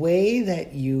 the way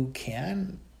that you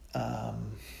can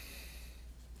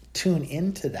tune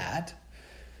into that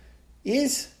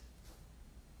is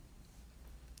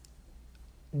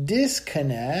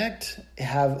disconnect,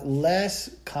 have less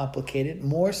complicated,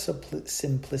 more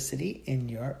simplicity in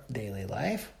your daily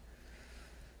life,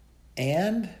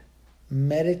 and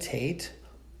meditate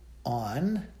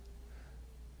on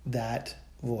that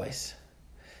voice.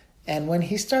 And when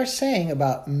he starts saying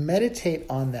about meditate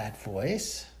on that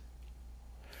voice,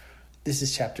 this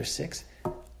is chapter 6,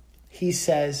 he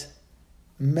says,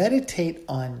 meditate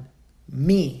on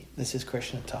me. This is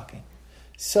Krishna talking.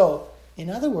 So, in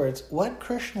other words, what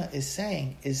Krishna is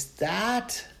saying is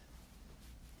that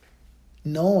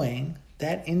knowing,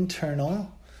 that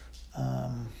internal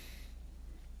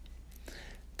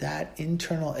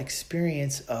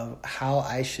experience of how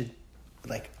I should,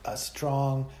 like a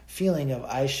strong feeling of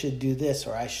I should do this,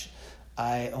 or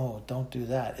don't do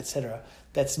that, etc.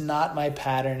 That's not my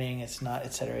patterning, it's not,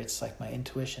 etc. It's like my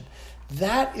intuition.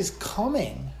 That is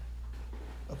coming,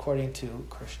 according to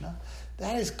Krishna,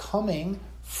 that is coming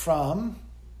from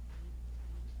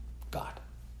God.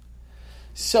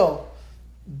 So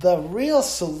the real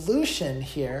solution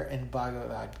here in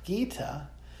Bhagavad Gita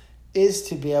is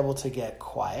to be able to get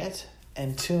quiet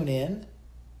and tune in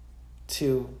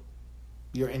to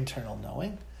your internal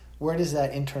knowing. Where does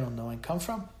that internal knowing come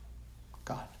from?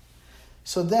 God.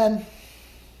 So then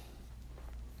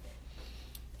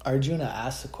Arjuna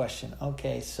asks the question,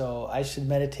 okay, so I should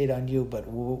meditate on you, but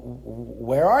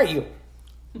where are you?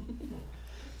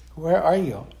 Where are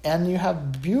you? And you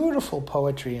have beautiful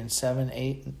poetry in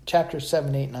chapter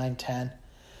 7, 8, 9, 10,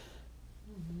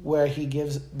 where he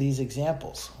gives these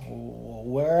examples.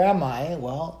 Where am I?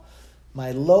 Well,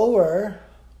 where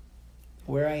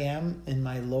I am in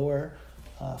my lower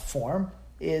form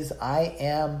is I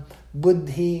am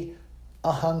buddhi,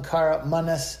 ahankara,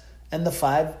 manas, and the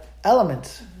 5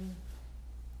 elements.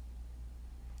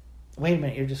 Wait a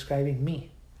minute, you're describing me,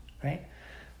 right?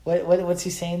 What's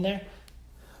he saying there?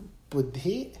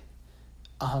 Buddhi,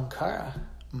 ahankara,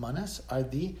 manas are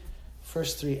the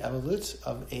first 3 evolutes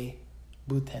of a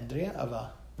bhutendriya, of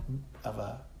a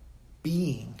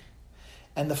being.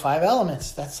 And the 5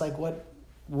 elements, that's like what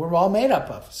we're all made up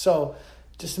of. So,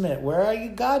 just a minute, where are you,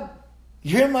 God?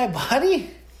 You're in my body?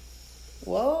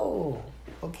 Whoa.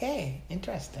 Okay,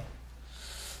 interesting.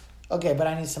 Okay, but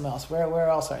I need some else. Where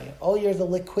else are you? Oh, you're the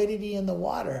liquidity in the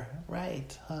water.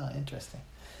 Right. Interesting.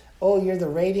 Oh, you're the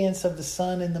radiance of the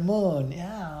sun and the moon.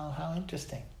 Yeah, how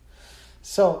interesting.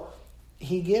 So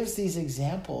he gives these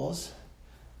examples,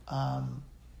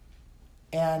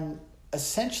 and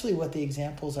essentially what the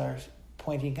examples are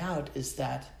pointing out is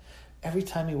that every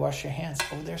time you wash your hands,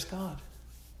 oh, there's God.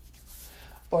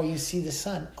 Or you see the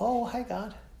sun, oh, hi,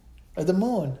 God. Or the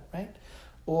moon, right?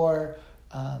 Or,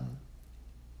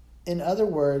 in other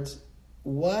words,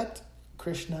 what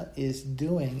Krishna is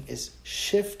doing is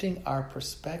shifting our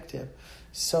perspective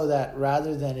so that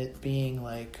rather than it being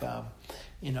like,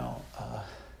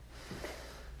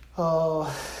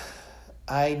 oh,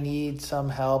 I need some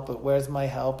help, but where's my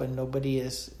help? And nobody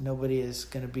is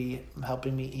going to be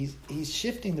helping me. He's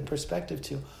shifting the perspective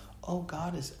to, oh,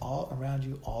 God is all around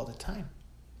you all the time.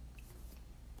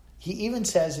 He even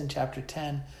says in chapter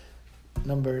 10,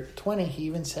 number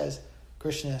 20,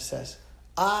 Krishna says,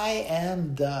 I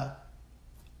am the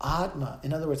Atma.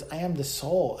 In other words, I am the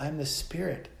soul. I am the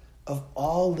spirit of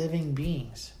all living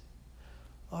beings.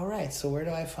 All right, so where do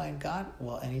I find God?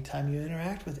 Well, anytime you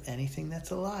interact with anything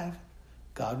that's alive,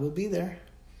 God will be there.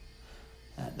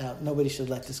 Now, nobody should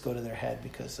let this go to their head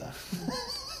because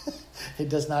it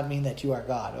does not mean that you are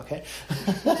God, okay?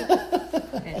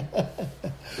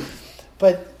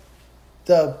 But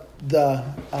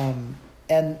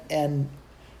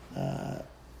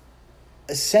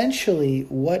essentially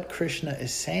what Krishna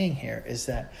is saying here is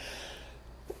that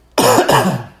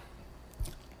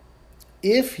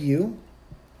if you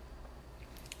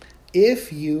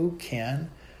can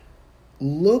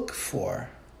look for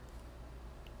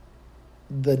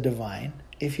the divine,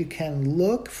 if you can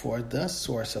look for the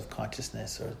source of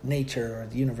consciousness or nature or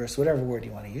the universe, whatever word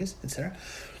you want to use, etc.,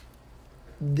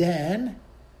 then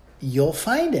you'll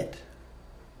find it.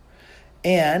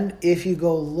 And if you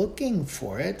go looking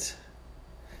for it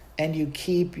and you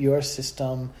keep your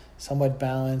system somewhat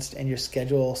balanced and your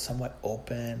schedule somewhat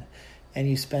open and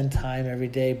you spend time every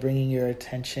day bringing your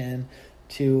attention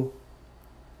to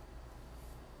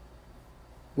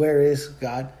where is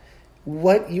God,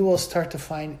 what you will start to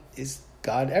find is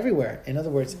God everywhere. In other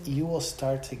words, you will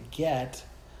start to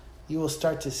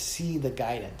see the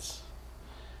guidance.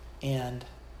 And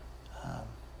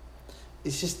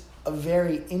it's just a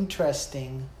very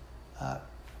interesting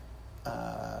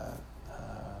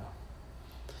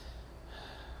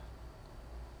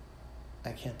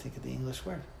I can't think of the English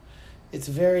word. It's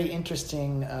a very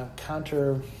interesting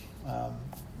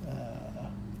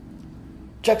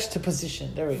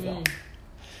juxtaposition. There we go.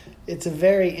 It's a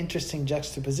very interesting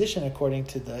juxtaposition according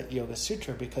to the Yoga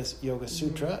Sutra, because Yoga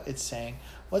Sutra, it's saying,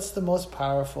 what's the most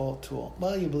powerful tool?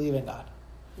 Well, you believe in God.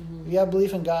 If you have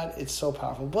belief in God, it's so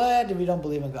powerful. But if you don't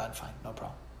believe in God, fine, no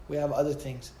problem. We have other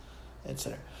things,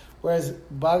 etc. Whereas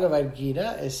Bhagavad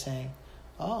Gita is saying,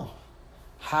 oh,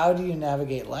 how do you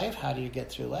navigate life? How do you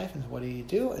get through life? And what do you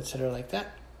do? Etc. like that.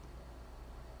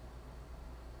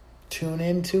 Tune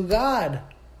into God.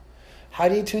 How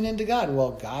do you tune into God?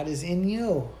 Well, God is in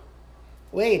you.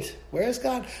 Wait, where is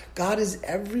God? God is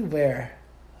everywhere.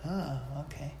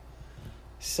 Okay.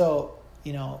 So,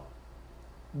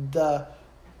 the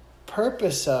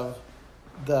purpose of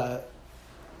the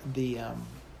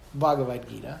Bhagavad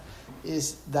Gita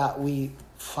is that we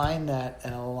find that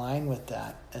and align with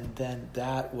that, and then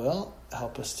that will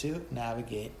help us to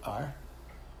navigate our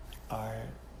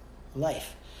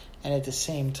life. And at the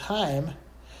same time,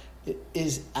 it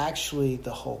is actually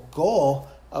the whole goal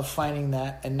of finding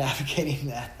that and navigating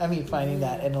that. Finding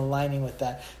that and aligning with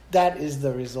that. That is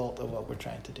the result of what we're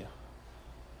trying to do.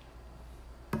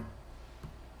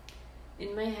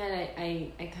 In my head,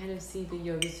 I kind of see the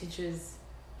Yoga Sutras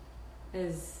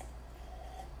as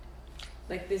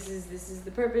like this is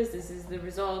the purpose, this is the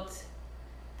result,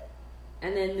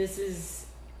 and then this is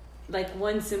like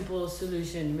one simple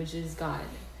solution, which is God.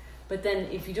 But then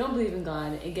if you don't believe in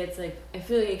God, it gets like, I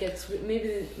feel like it gets,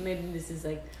 maybe this is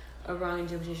like a wrong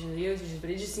interpretation of the Yoga Sutras, but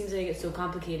it just seems like it gets so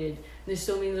complicated. There's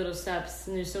so many little steps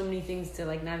and there's so many things to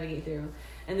like navigate through.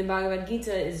 And the Bhagavad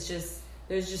Gita is just,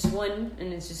 there's just one,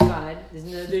 and it's just God.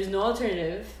 There's no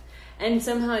alternative, and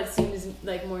somehow it seems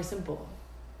like more simple.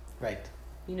 Right.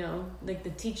 Like the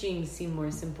teachings seem more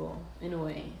simple in a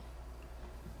way.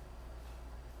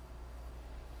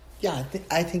 Yeah,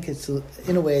 I think it's,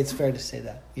 in a way, it's fair to say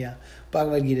that. Yeah,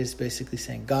 Bhagavad Gita is basically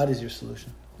saying God is your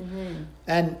solution.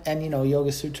 And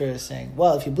Yoga Sutra is saying,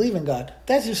 well, if you believe in God,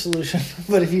 that's your solution.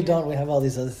 But if you don't, we have all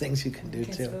these other things you can do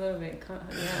It's too. a little bit,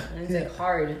 and it's like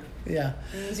hard. Yeah.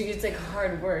 It's like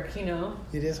hard work,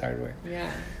 It is hard work.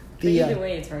 Yeah. But The, either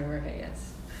way, it's hard work, I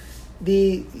guess.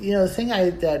 The thing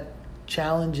that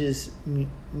challenges me,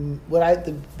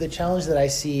 the challenge that I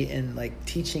see in like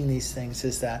teaching these things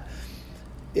is that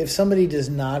if somebody does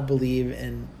not believe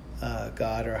in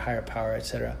God or a higher power,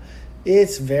 etc.,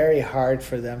 it's very hard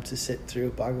for them to sit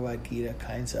through Bhagavad Gita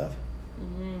kinds of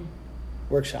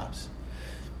workshops,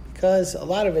 because a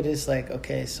lot of it is like,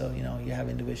 okay, so you have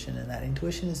intuition, and that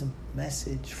intuition is a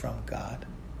message from God.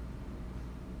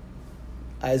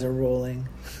 Eyes are rolling.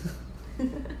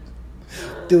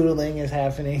 Doodling is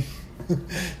happening.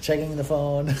 Checking the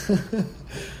phone.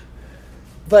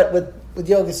 But with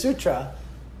Yoga Sutra,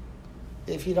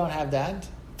 if you don't have that,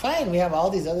 fine, we have all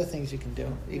these other things you can do.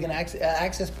 You can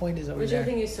access point is over Which there. I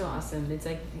think is so awesome. It's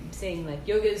like saying like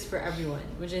yoga is for everyone,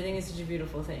 which I think is such a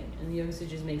beautiful thing. And the Yoga Sutra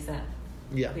just makes that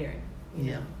clear.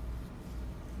 You know?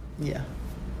 Yeah.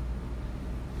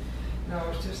 No, I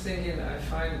was just thinking, I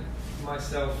find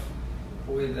myself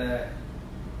with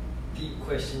deep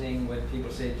questioning when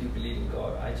people say, do you believe in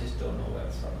God? I just don't know where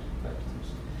to start.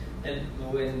 And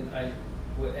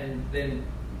then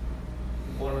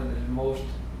one of the most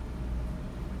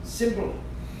simple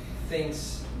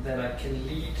things that I can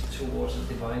lead towards a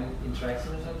divine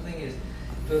interaction or something is,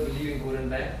 do I believe in good and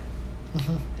bad?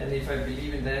 And if I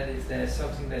believe in that, is there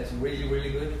something that's really,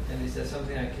 really good? And is there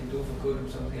something I can do for good and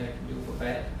something I can do for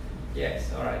bad?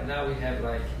 Yes, all right, now we have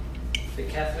like the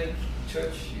Catholic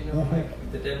Church,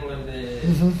 like the devil and the...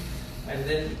 And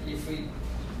then if we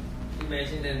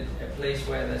imagine a place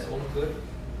where there's only good,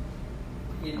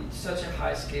 in such a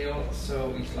high scale,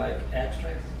 so it's like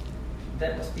abstract,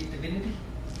 that must be divinity,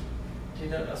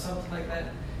 or something like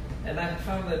that. And I have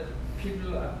found that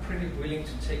people are pretty willing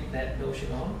to take that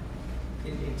notion on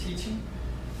in teaching,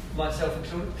 myself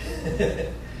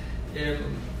included.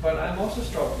 But I'm also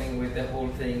struggling with the whole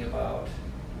thing about,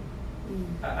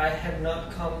 I have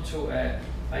not come to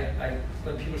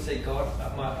when people say God,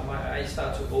 I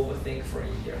start to overthink for a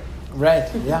year. Right,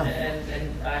 yeah.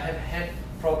 And I have had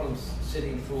problems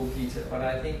sitting through Gita, but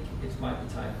I think it might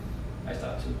be time I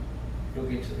start to look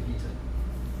into the Gita.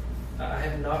 I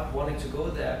have not wanted to go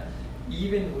there,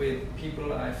 even with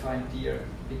people I find dear,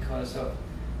 because of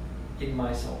in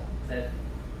my soul,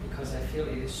 because I feel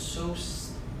it is so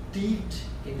steeped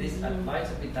in this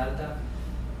Advaita Vedanta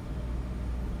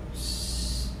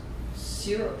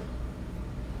syrup,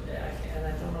 and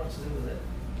I don't know what to do with it.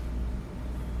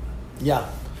 Yeah.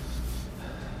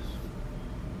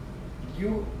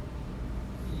 You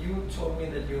told me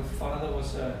that your father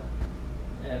was a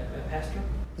pastor?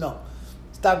 No,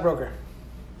 stockbroker.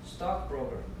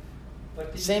 Stockbroker.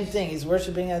 But Same thing. He's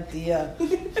worshiping at the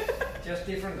just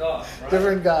different God, right?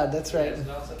 different God. That's right.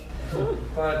 Yes,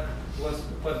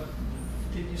 but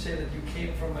did you say that you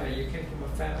came from a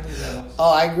family that was?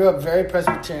 Oh, I grew up very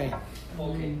Presbyterian.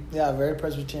 Okay. Yeah, very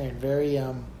Presbyterian.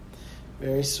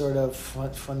 Very sort of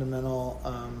fundamental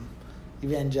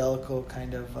evangelical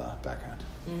kind of background.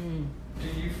 Do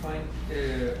you find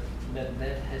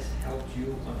that has helped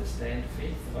you understand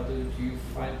faith, or do you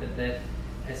find that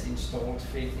has installed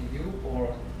faith in you,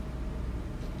 or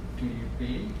do you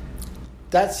believe?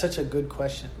 That's such a good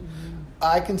question.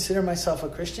 I consider myself a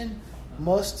Christian.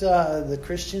 Most the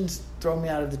Christians throw me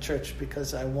out of the church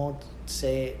because I won't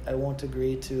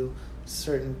agree to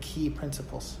certain key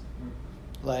principles,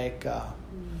 like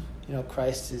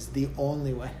Christ is the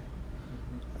only way.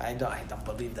 I don't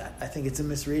believe that. I think it's a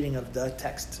misreading of the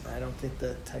text. I don't think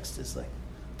the text is like,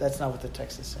 that's not what the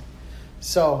text is saying.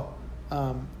 So,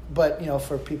 but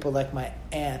for people like my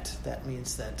aunt, that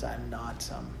means that I'm not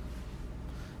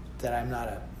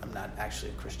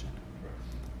actually a Christian.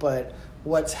 But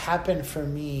what's happened for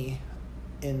me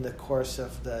in the course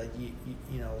of the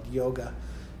yoga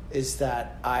is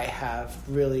that I have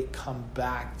really come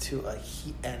back to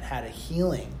and had a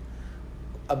healing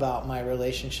about my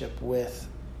relationship with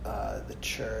the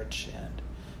church and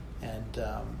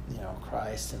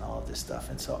Christ and all of this stuff.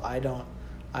 And so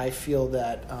I feel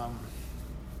that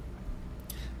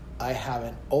I have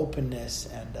an openness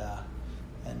and a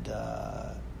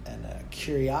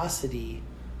curiosity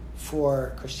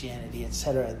for Christianity,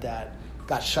 etc., that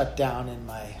got shut down in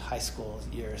my high school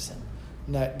years and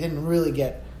didn't really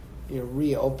get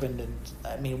reopened. And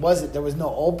I mean, there was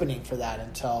no opening for that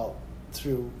until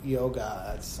through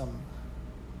yoga.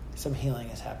 Some healing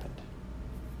has happened.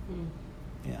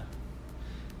 Yeah.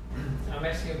 I'm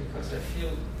asking because I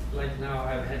feel like now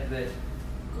I've had the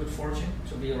good fortune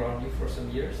to be around you for some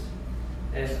years,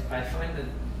 and I find that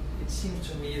it seems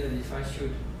to me that if I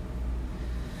should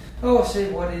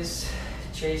say what is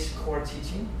Chase core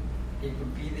teaching, it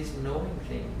would be this knowing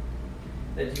thing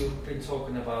that you've been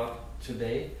talking about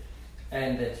today,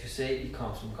 and that you say it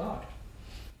comes from God.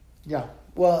 Yeah.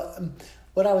 Well,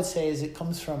 what I would say is it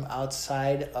comes from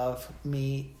outside of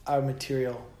me, our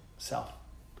material self.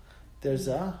 There's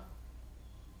and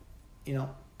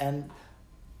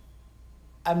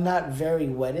I'm not very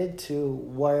wedded to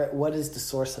what is the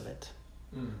source of it.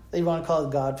 If you want to call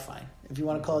it God, fine. If you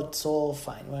want to call it soul,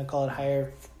 fine. You want to call it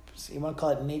higher, you want to call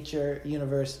it nature,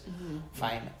 universe,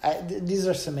 fine. These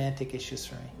are semantic issues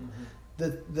for me.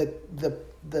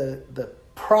 The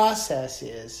process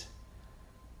is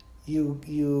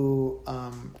you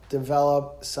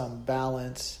develop some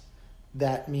balance.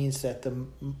 That means that the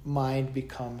mind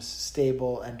becomes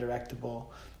stable and directable,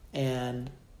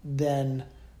 and then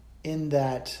in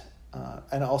that,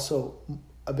 and also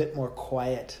a bit more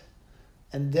quiet.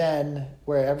 And then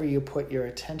wherever you put your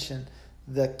attention,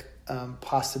 the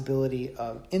possibility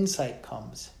of insight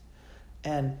comes.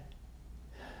 And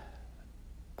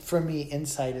for me,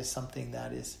 insight is something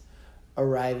that is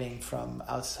arriving from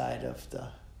outside of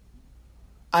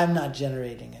I'm not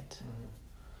generating it.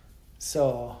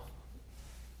 So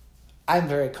I'm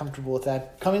very comfortable with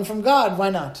that. Coming from God, why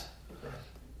not?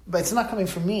 But it's not coming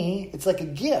from me. It's like a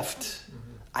gift.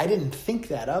 I didn't think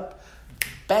that up.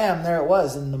 Bam, there it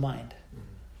was in the mind.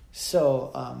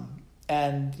 So,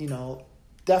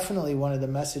 definitely one of the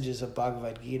messages of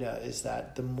Bhagavad Gita is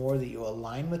that the more that you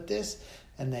align with this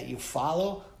and that you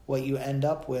follow, what you end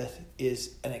up with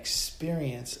is an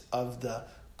experience of the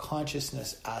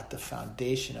consciousness at the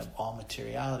foundation of all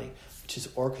materiality, which is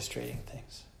orchestrating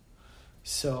things.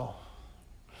 So,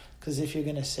 because if you're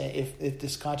going to say, if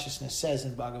this consciousness says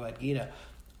in Bhagavad Gita,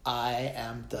 I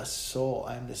am the soul,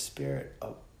 I am the spirit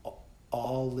of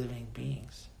all living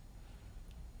beings,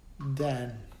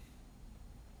 then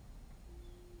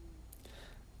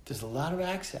there's a lot of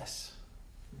access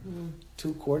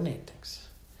to coordinate things.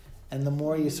 And the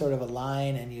more you sort of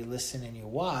align and you listen and you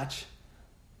watch,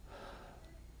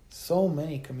 so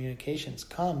many communications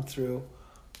come through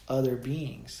other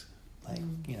beings, like,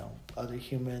 other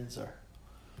humans, or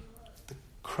the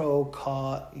crow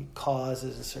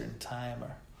causes a certain time,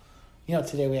 or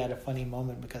today we had a funny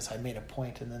moment because I made a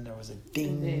point and then there was a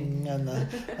ding on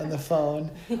the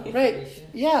phone. Right.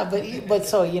 Yeah, but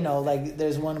so, like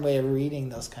there's one way of reading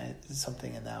those kind of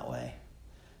something in that way.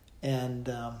 And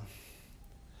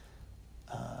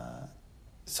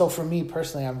so for me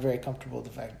personally, I'm very comfortable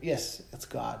with the fact, yes, it's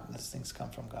God. These things come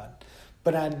from God.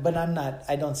 But I'm not,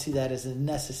 I don't see that as a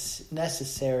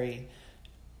necessary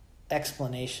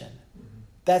explanation.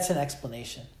 That's an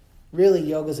explanation. Really,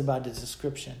 yoga is about the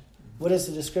description. What is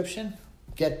the description?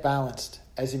 Get balanced.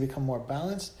 As you become more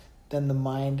balanced, then the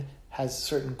mind has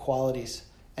certain qualities,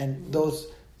 and those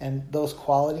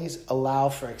qualities allow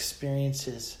for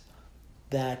experiences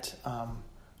that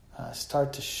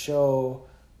start to show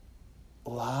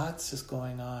lots is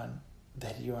going on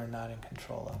that you are not in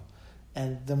control of.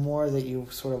 And the more that you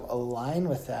sort of align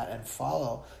with that and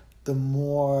follow, the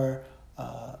more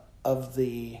of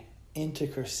the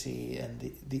intricacy and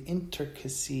the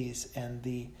intricacies and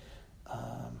the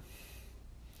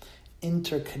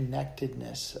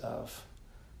interconnectedness of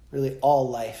really all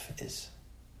life is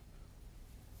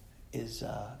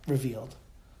revealed.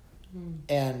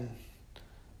 And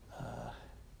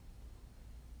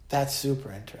that's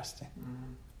super interesting.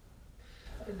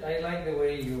 I like the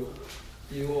way you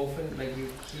often, like, you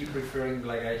keep referring,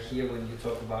 like I hear when you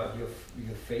talk about your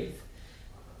faith,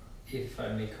 if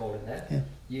I may call it that. Yeah.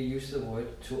 You use the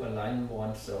word to align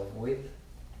oneself with,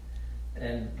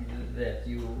 and that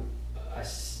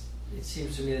it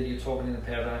seems to me that you're talking in a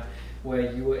paradigm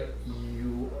where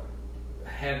you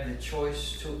have the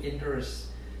choice to enter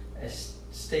a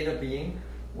state of being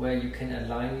where you can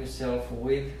align yourself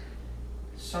with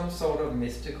some sort of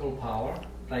mystical power,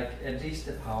 like at least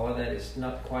a power that is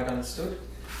not quite understood,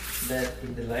 that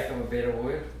in the lack of a better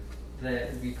word,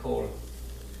 that we call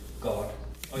God.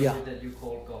 Or Yeah. that you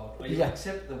call God. Or you Yeah.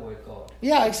 accept the word God.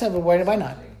 Yeah, I accept the word. Why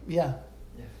not? Something. Yeah.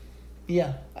 Yeah.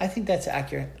 Yeah, I think that's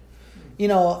accurate.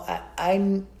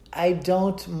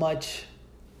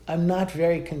 I'm not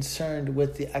very concerned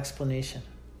with the explanation.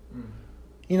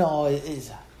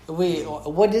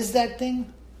 What is that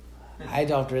thing? I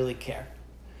don't really care.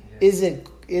 Yeah.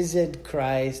 Is it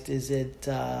Christ? Is it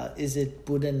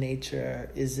Buddha nature?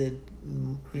 Is it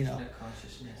Krishna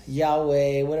consciousness.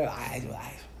 Yahweh? Whatever.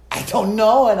 I don't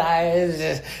know, and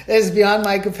it's beyond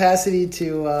my capacity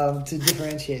to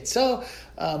differentiate. So,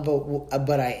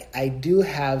 but I do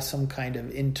have some kind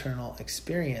of internal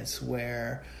experience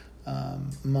where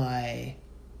my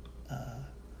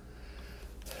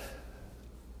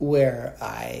where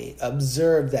I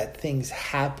observe that things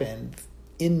happen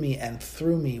in me and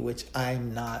through me,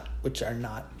 I'm not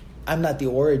the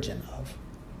origin of.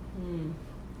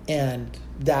 And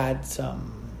that's,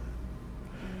 and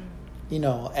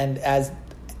as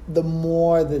the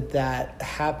more that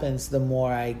happens, the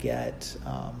more I get,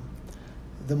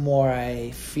 the more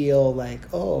I feel like,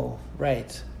 oh,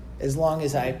 right. As long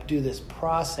as I do this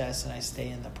process and I stay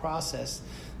in the process,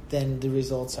 then the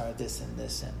results are this and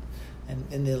this,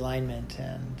 and in the alignment,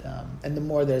 and the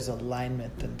more there's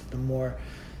alignment, then the more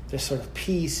there's sort of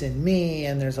peace in me,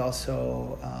 and there's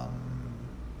also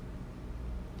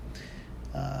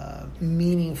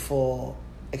meaningful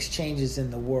exchanges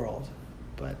in the world.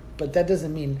 But that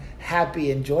doesn't mean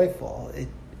happy and joyful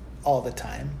all the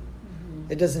time.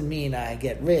 It doesn't mean I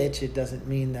get rich. It doesn't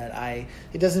mean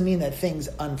that things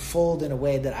unfold in a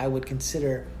way that I would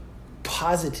consider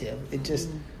positive.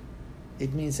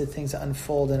 It means that things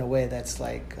unfold in a way that's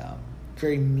like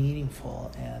very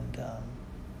meaningful and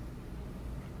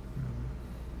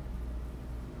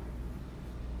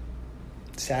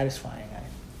satisfying.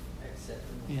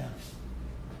 Yeah.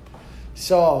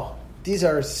 So this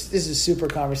is a super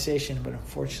conversation, but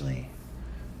unfortunately,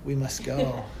 we must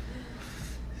go.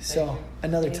 So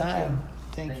another time.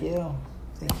 Thank you.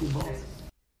 Thank you both.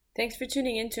 Thanks for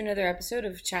tuning in to another episode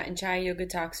of Chat and Chai Yoga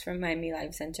Talks from Miami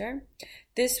Life Center.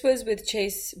 This was with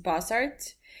Chase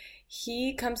Bossart.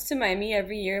 He comes to Miami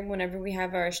every year whenever we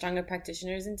have our Ashtanga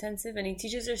Practitioners Intensive, and he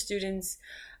teaches our students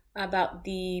about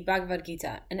the Bhagavad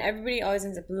Gita. And everybody always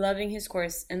ends up loving his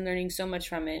course and learning so much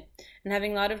from it and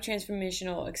having a lot of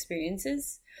transformational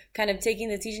experiences, kind of taking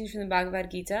the teachings from the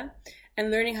Bhagavad Gita and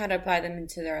learning how to apply them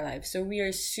into their lives. So we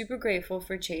are super grateful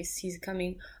for Chase. He's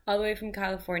coming all the way from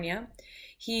California.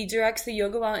 He directs the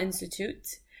Yoga Well Institute,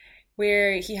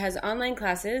 where he has online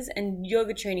classes and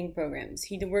yoga training programs.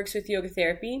 He works with yoga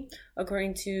therapy,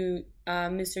 according to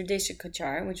Mr. Deshik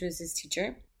Kochar, which was his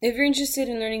teacher. If you're interested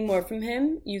in learning more from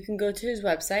him, you can go to his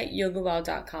website,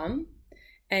 yogawell.com,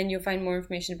 and you'll find more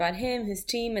information about him, his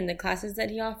team, and the classes that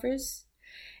he offers.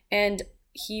 And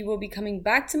he will be coming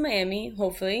back to Miami,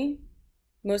 hopefully,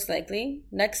 most likely,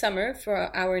 next summer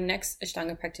for our next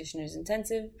Ashtanga Practitioners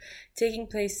Intensive, taking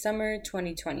place summer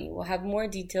 2020. We'll have more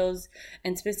details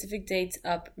and specific dates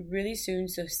up really soon,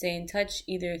 so stay in touch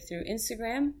either through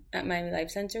Instagram at Miami Life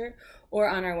Center or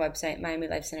on our website,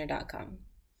 miamilifecenter.com.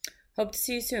 Hope to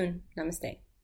see you soon. Namaste.